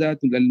كيف نحن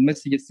ذات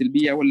المسج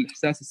السلبيه او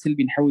الاحساس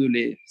السلبي نحوله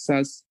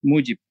لاحساس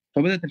موجب.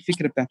 فبدات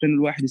الفكره بتاعت انه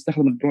الواحد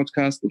يستخدم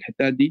البرودكاست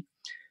والحتات دي.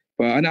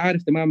 فانا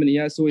عارف تماما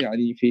ياسو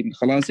يعني في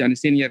خلاص يعني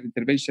سينيور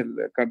انترفنشن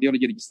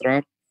كارديولوجي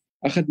ريجسترار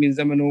اخذ من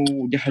زمنه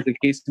وجهز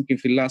الكيس يمكن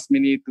في اللاست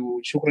مينيت.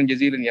 وشكرا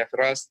جزيلا يا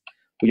فراس.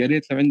 ويا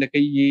ريت لو عندك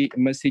اي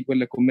مسج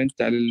ولا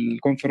كومنت على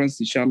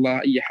الكونفرنس ان شاء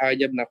الله اي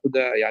حاجه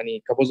بناخذها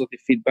يعني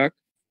كبوزيتيف فيدباك.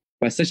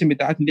 فالسيشن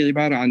بتاعتنا دي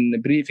عباره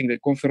عن بريفنج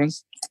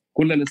للكونفرنس،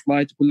 كل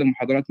السلايد وكل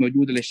المحاضرات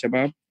موجوده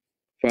للشباب.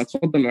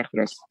 فتفضل يا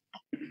فراس.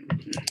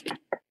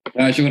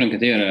 شكرا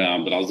كثير يا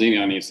عبد العظيم.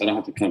 يعني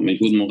صراحة كان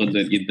مجهود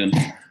مقدر جدا.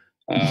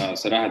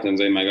 صراحة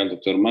زي ما قال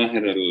دكتور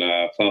ماهر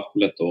فاق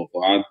كل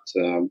التوقعات.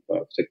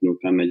 بفتكر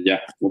كان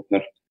نجاح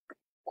مبهر.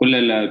 كل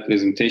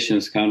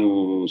البرزنتيشنز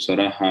كانوا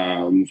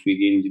صراحة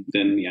مفيدين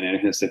جدا، يعني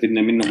احنا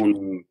استفدنا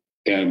منهم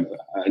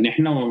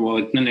نحن،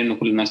 واتمنى انه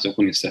كل الناس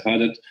تكون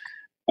استفادت.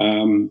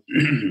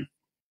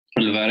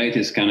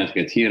 الفرايتيز كانت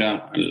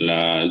كثيرة.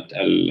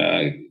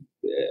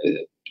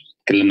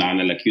 تكلمنا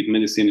عن الاكيوت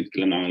ميديسين،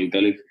 تكلمنا عن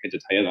القلب، حته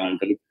حياه عن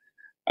القلب.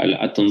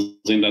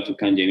 التنظيم ذاته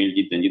كان جميل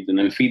جدا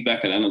جدا.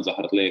 الفيدباك اللي انا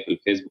ظهرت لي في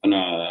الفيسبوك،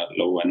 انا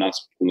لو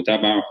الناس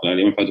متابعه خلال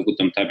اليوم فاتوا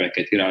كنت متابع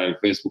كثير على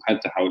الفيسبوك،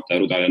 حتى حاولت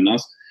ارد على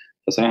الناس.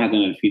 فصراحه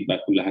الفيدباك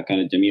كلها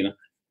كانت جميله.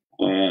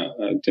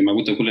 زي ما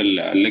قلت كل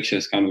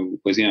الليكشرز كانوا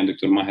كويسين. عند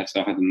دكتور ماهر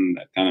صراحه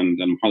كان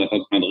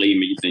المحاضرات كانت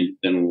قيمه جدا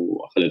جدا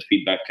واخذت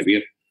فيدباك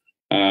كبير.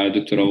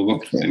 دكتور ابو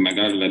بكر زي ما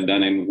قال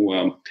ادانا انه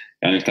هو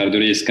يعني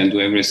الكارديولوجيست كان دو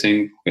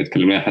ايفريثينج،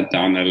 ويتكلم حتى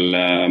عن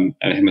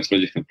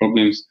الهيماتولوجيكال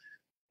بروبلمز.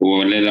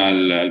 والليله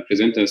على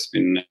البريزنترز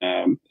من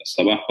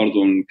الصباح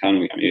برضه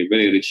كانوا يعني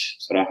فيري ريتش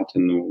صراحه،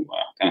 انه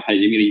كان حاجه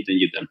جميله جدا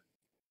جدا.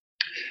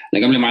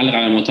 انا قبل ما اعلق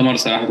على المؤتمر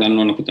صراحه،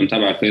 لانه انا كنت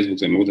متابع الفيسبوك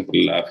زي ما قلت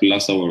في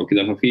الاصور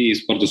وكده، ففي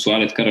برضه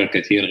سؤال اتكرر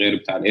كثير غير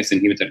بتاع الاس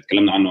انهيبيتر اللي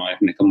تكلمنا عنه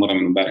احنا كم مره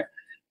من امبارح.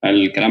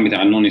 الكلام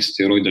بتاع النون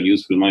ستيرويدال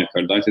يوز في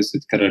المايوكاردايتس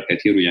اتكرر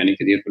كثير ويعني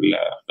كثير في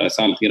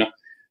الساعه الاخيره.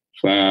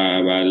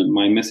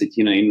 فماي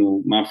مسج هنا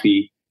انه ما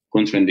في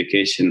كونترا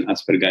انديكيشن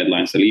از بير جايد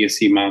لاينز. الاي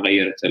سي ما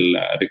غيرت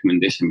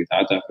الريكومنديشن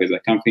بتاعتها، فاذا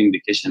كان في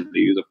انديكيشن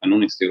لليوز اوف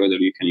نون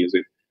ستيرويدال يو كان يوز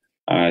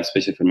ات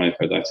سبيشال في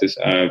المايوكاردايتس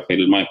في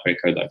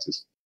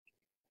المايوكاردايتس.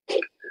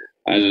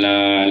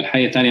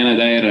 الحاجه الثانيه انا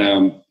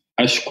داير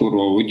اشكر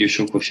وودي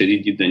شكر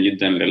شديد جدا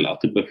جدا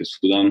للاطباء في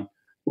السودان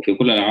وفي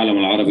كل العالم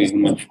العربي.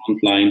 هم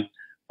الفرونت لاين،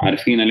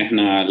 عارفين ان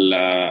احنا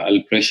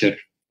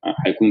البريشر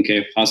حيكون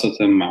كيف،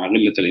 خاصه مع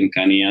قله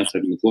الامكانيات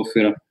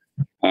المتوفره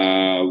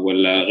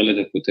ولا غلة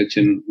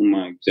البروتكشن.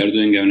 هم they're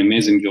doing an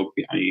amazing job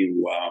يعني،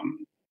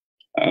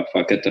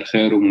 فكتر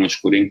خيرهم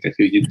ومشكورين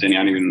كثير جدا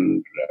يعني.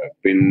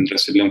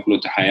 بنرسل لهم كل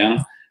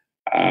تحية.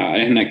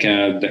 احنا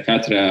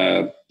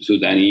كدكاترة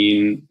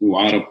سودانيين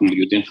وعرب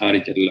موجودين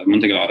خارج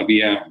المنطقة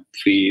العربية،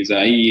 في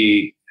إذا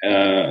أي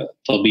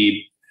طبيب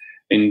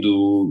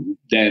عنده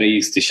داري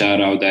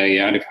استشارة أو داري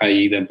يعرف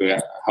حاجة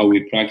how we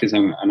practice،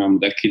 أنا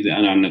متأكد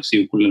أنا عن نفسي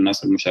وكل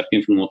الناس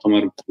المشاركين في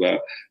المؤتمر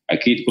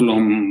أكيد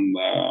كلهم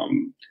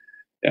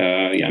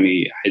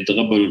يعني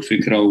حيتقبلوا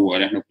الفكره.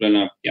 ونحن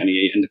كلنا يعني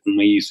عندكم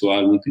اي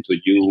سؤال ممكن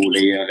توجهوه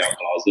لي، لعبد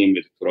العظيم،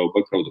 لدكتور ابو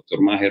بكر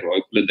ودكتور ماهر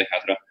وكل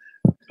الدكاتره.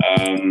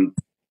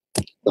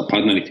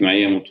 صفحاتنا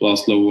الاجتماعيه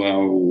متواصله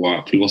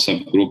وفي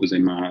الواتساب جروب زي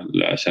ما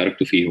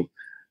شاركتوا فيه.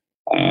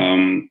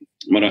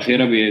 مره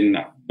اخيره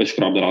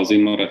بشكر عبد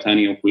العظيم مره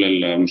ثانيه وكل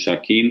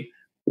المشاركين،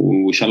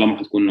 وان شاء الله ما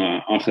حتكون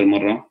اخر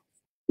مره،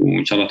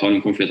 وان شاء الله طبعا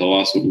نكون في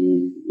تواصل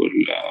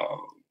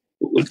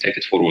والتيك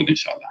ات فورورد ان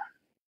شاء الله.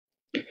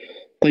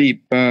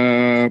 طيب،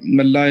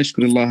 من لا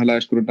يشكر الله لا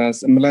يشكر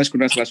الناس، من لا يشكر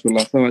الناس لا يشكر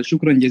الله.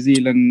 فشكرا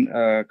جزيلا،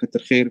 كتر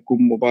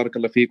خيركم وبارك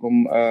الله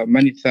فيكم.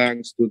 Many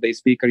thanks to the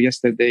speaker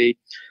yesterday,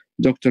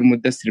 Dr.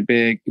 Mudassir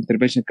Beg,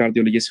 intervention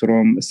cardiologist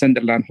from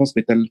Sunderland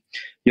Hospital.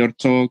 Your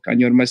talk and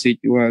your message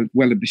were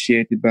well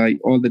appreciated by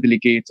all the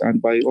delegates and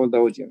by all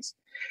the audience.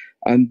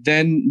 And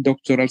then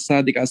Dr.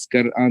 Al-Sadiq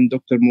Askar and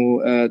Dr.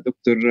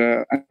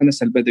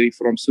 Anas Al-Badawi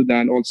from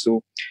Sudan also.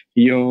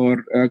 Your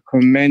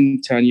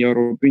comment and your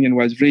opinion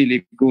was really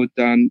good,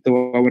 and to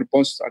our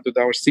boss and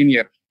to our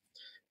senior,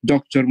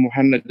 Dr.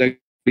 Muhammad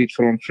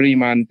from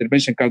Freeman,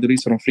 intervention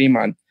cardiologist from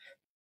Freeman.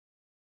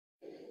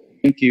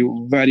 Thank you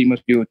very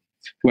much. Good.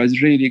 It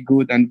was really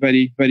good and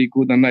very, very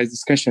good and nice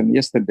discussion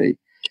yesterday.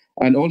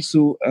 And also,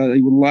 I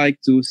would like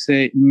to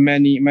say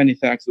many, many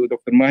thanks to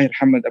Dr. Mahir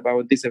Hamad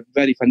about this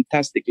very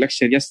fantastic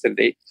lecture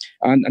yesterday.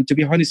 And to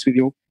be honest with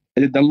you,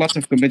 I did a lot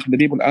of comments.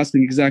 The people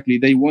asking exactly,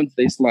 they want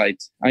the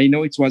slides. I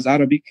know it was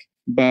Arabic,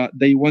 but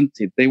they want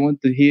it. They want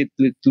to hear,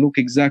 to look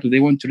exactly.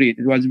 They want to read.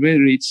 It was a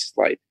very rich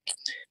slide.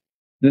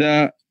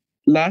 The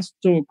last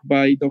talk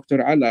by Dr.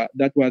 Ala,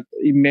 that was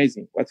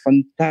amazing. What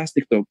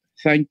fantastic talk.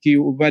 Thank you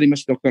very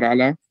much, Dr.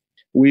 Ala.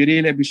 We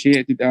really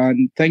appreciate it.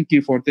 And thank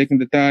you for taking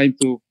the time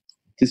to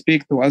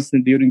speak to us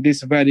during this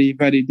very,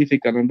 very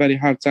difficult and very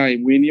hard time.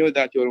 We knew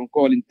that you're on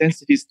call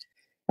intensivist,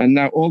 and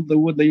now all the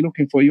wood they're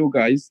looking for you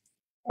guys,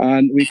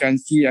 and we can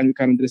see and we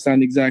can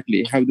understand exactly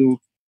how to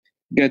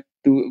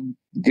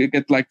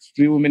get like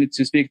few minutes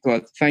to speak to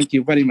us. Thank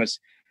you very much.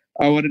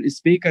 Our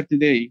speaker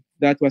today,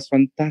 that was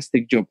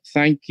fantastic job.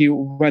 Thank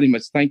you very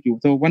much. Thank you.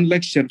 So one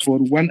lecture for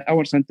 1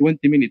 hour and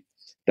 20 minutes.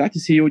 That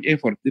is a huge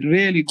effort.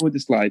 Really good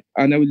slide.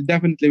 And I will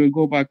definitely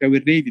go back. I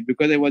will read it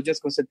because I was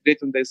just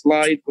concentrating on the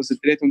slide,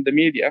 concentrate on the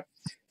media.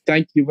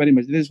 Thank you very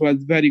much. This was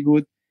very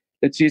good,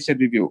 the teacher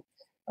review.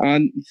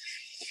 And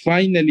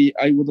finally,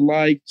 I would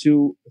like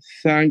to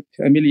thank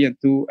a million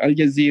to Al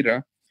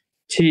Jazeera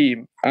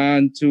team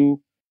and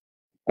to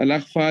Al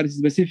Akhfar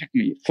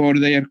specifically for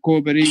their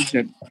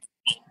cooperation.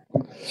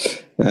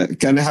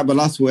 Can I have a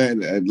last word,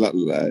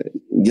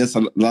 just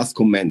a last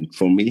comment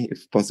from me,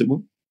 if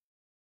possible?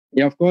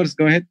 Yeah, of course.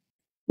 Go ahead.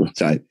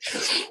 طيب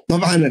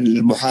طبعا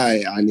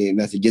يعني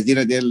ناس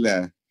الجزيره ديل،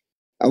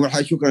 اول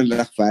حاجه شكرا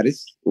للاخ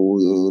فارس،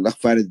 والاخ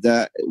فارس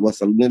ده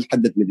وصلني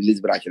لحد من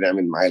الاسبوع عشان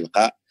يعمل معي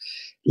لقاء،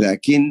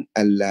 لكن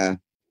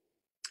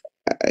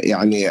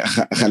يعني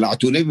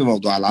خلعتوني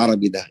بموضوع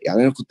العربي ده.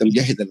 يعني انا كنت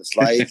مجهز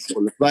السلايدز،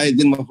 والسلايد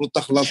دي المفروض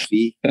تخلص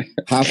في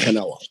half an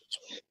hour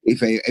if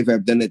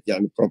I've done it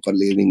يعني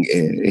properly in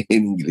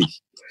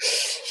English.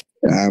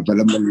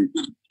 فلما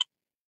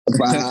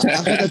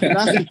فاخذت في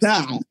الاخر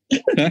ساعه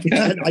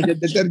يعني عشان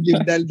تترجم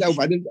ده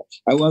وبعدين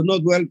I was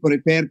not well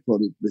prepared for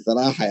it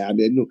بصراحه.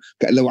 يعني انه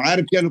لو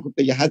عارف كانوا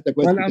كنت جهزت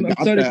كويس. Well,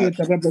 I'm sorry to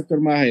interrupt, Dr.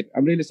 Mahir.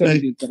 I'm really sorry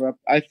to interrupt.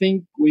 I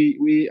think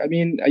I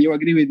mean, you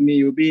agree with me.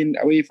 You've been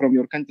away from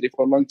your country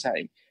for a long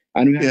time,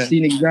 and we have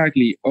seen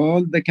exactly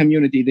all the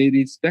community. They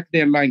respect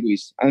their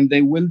language, and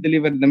they will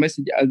deliver the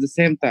message at the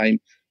same time.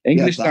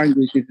 English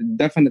language is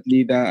definitely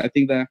I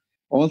think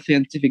all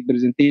scientific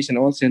presentation,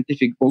 all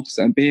scientific books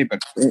and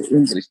papers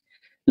English.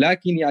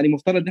 لكن يعني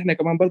مفترض احنا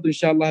كمان برضو ان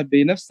شاء الله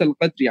بنفس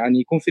القدر يعني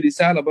يكون في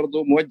رساله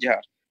برضو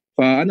موجهه.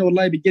 فانا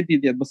والله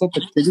بجد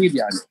اتبسطت كثير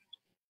يعني.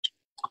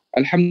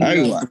 الحمد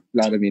لله رب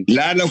العالمين.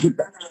 لا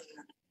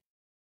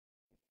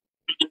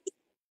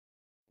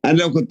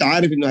لو كنت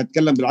عارف انه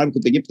هتكلم بالعربي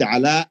كنت جبت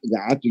علاء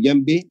قعدته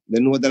جنبي،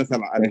 لانه هو درس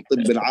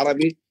الطب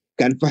بالعربي،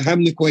 كان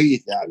فهمني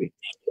كويس يعني.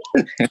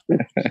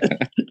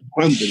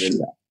 الحمد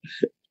لله.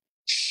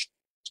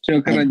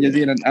 شكرا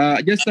جزيلا.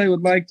 Just I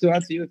would like to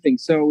ask you a thing.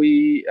 So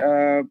we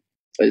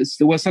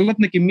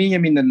وصلتنا كميه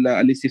من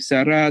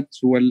الاستفسارات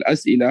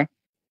والاسئله،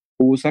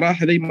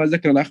 وصراحه زي ما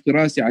ذكر الاخ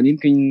فراس يعني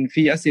يمكن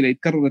في اسئله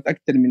اتكررت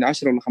اكثر من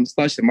 10 ولا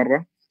 15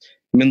 مره،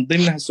 من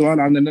ضمنها السؤال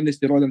عن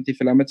النون-ستيرويدال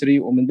انتي-انفلاماتوري،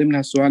 ومن ضمنها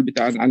السؤال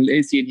بتاع عن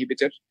الاي سي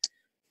انهبيتور.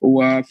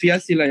 وفي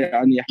اسئله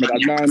يعني احمد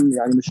عدنان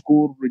يعني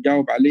مشكور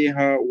جاوب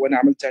عليها، وانا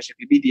عملتها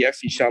شكل PDF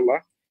ان شاء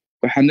الله،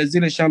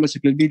 فحنزل ان شاء الله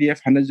شكل PDF،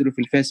 حنزله في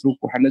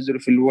الفيسبوك وحنزله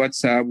في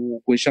الواتساب،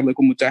 وان شاء الله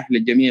يكون متاح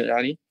للجميع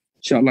يعني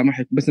ان شاء الله.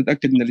 ما بس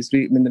نتاكد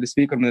من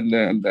السبيكر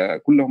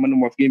كلهم انهم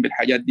موافقين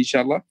بالحاجات دي ان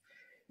شاء الله.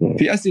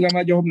 في اسئله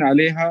ما جاوبنا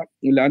عليها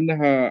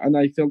لانها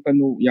انا فيلت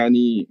انه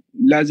يعني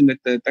لازم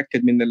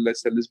نتاكد من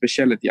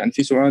السبيشاليتي. يعني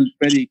في سؤال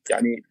فريق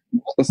يعني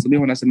مختص به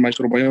ناس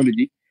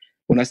الميكروبيولوجي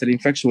وناس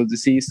الانفكشوال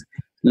ديسيز،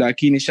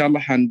 لكن ان شاء الله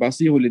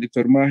حنباصيه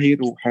لدكتور ماهر،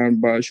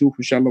 وحنشوف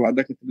ان شاء الله بعد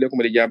ذاك نكتب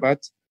لكم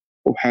الاجابات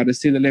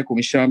وحارسلها لكم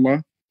ان شاء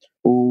الله.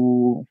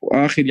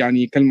 واخر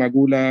يعني كلمه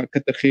اقولها،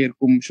 كتر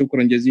خيركم،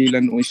 شكرا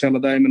جزيلا، وان شاء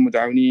الله دائما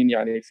متعاونين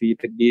يعني في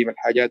تقديم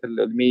الحاجات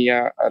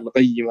العلميه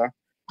القيمه،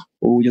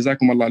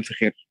 وجزاكم الله الف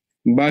خير.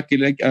 باقي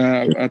لك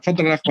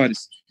اتفضل يا اخ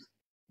فارس.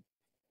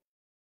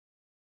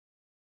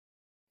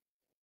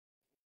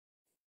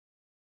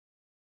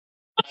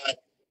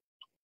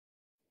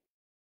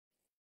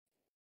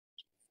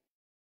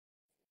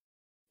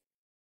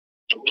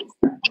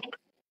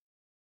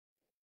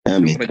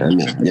 امين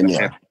امين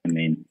جميعا.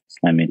 امين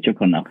امين.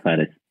 شكرا اخ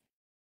فارس.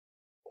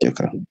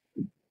 شكرا.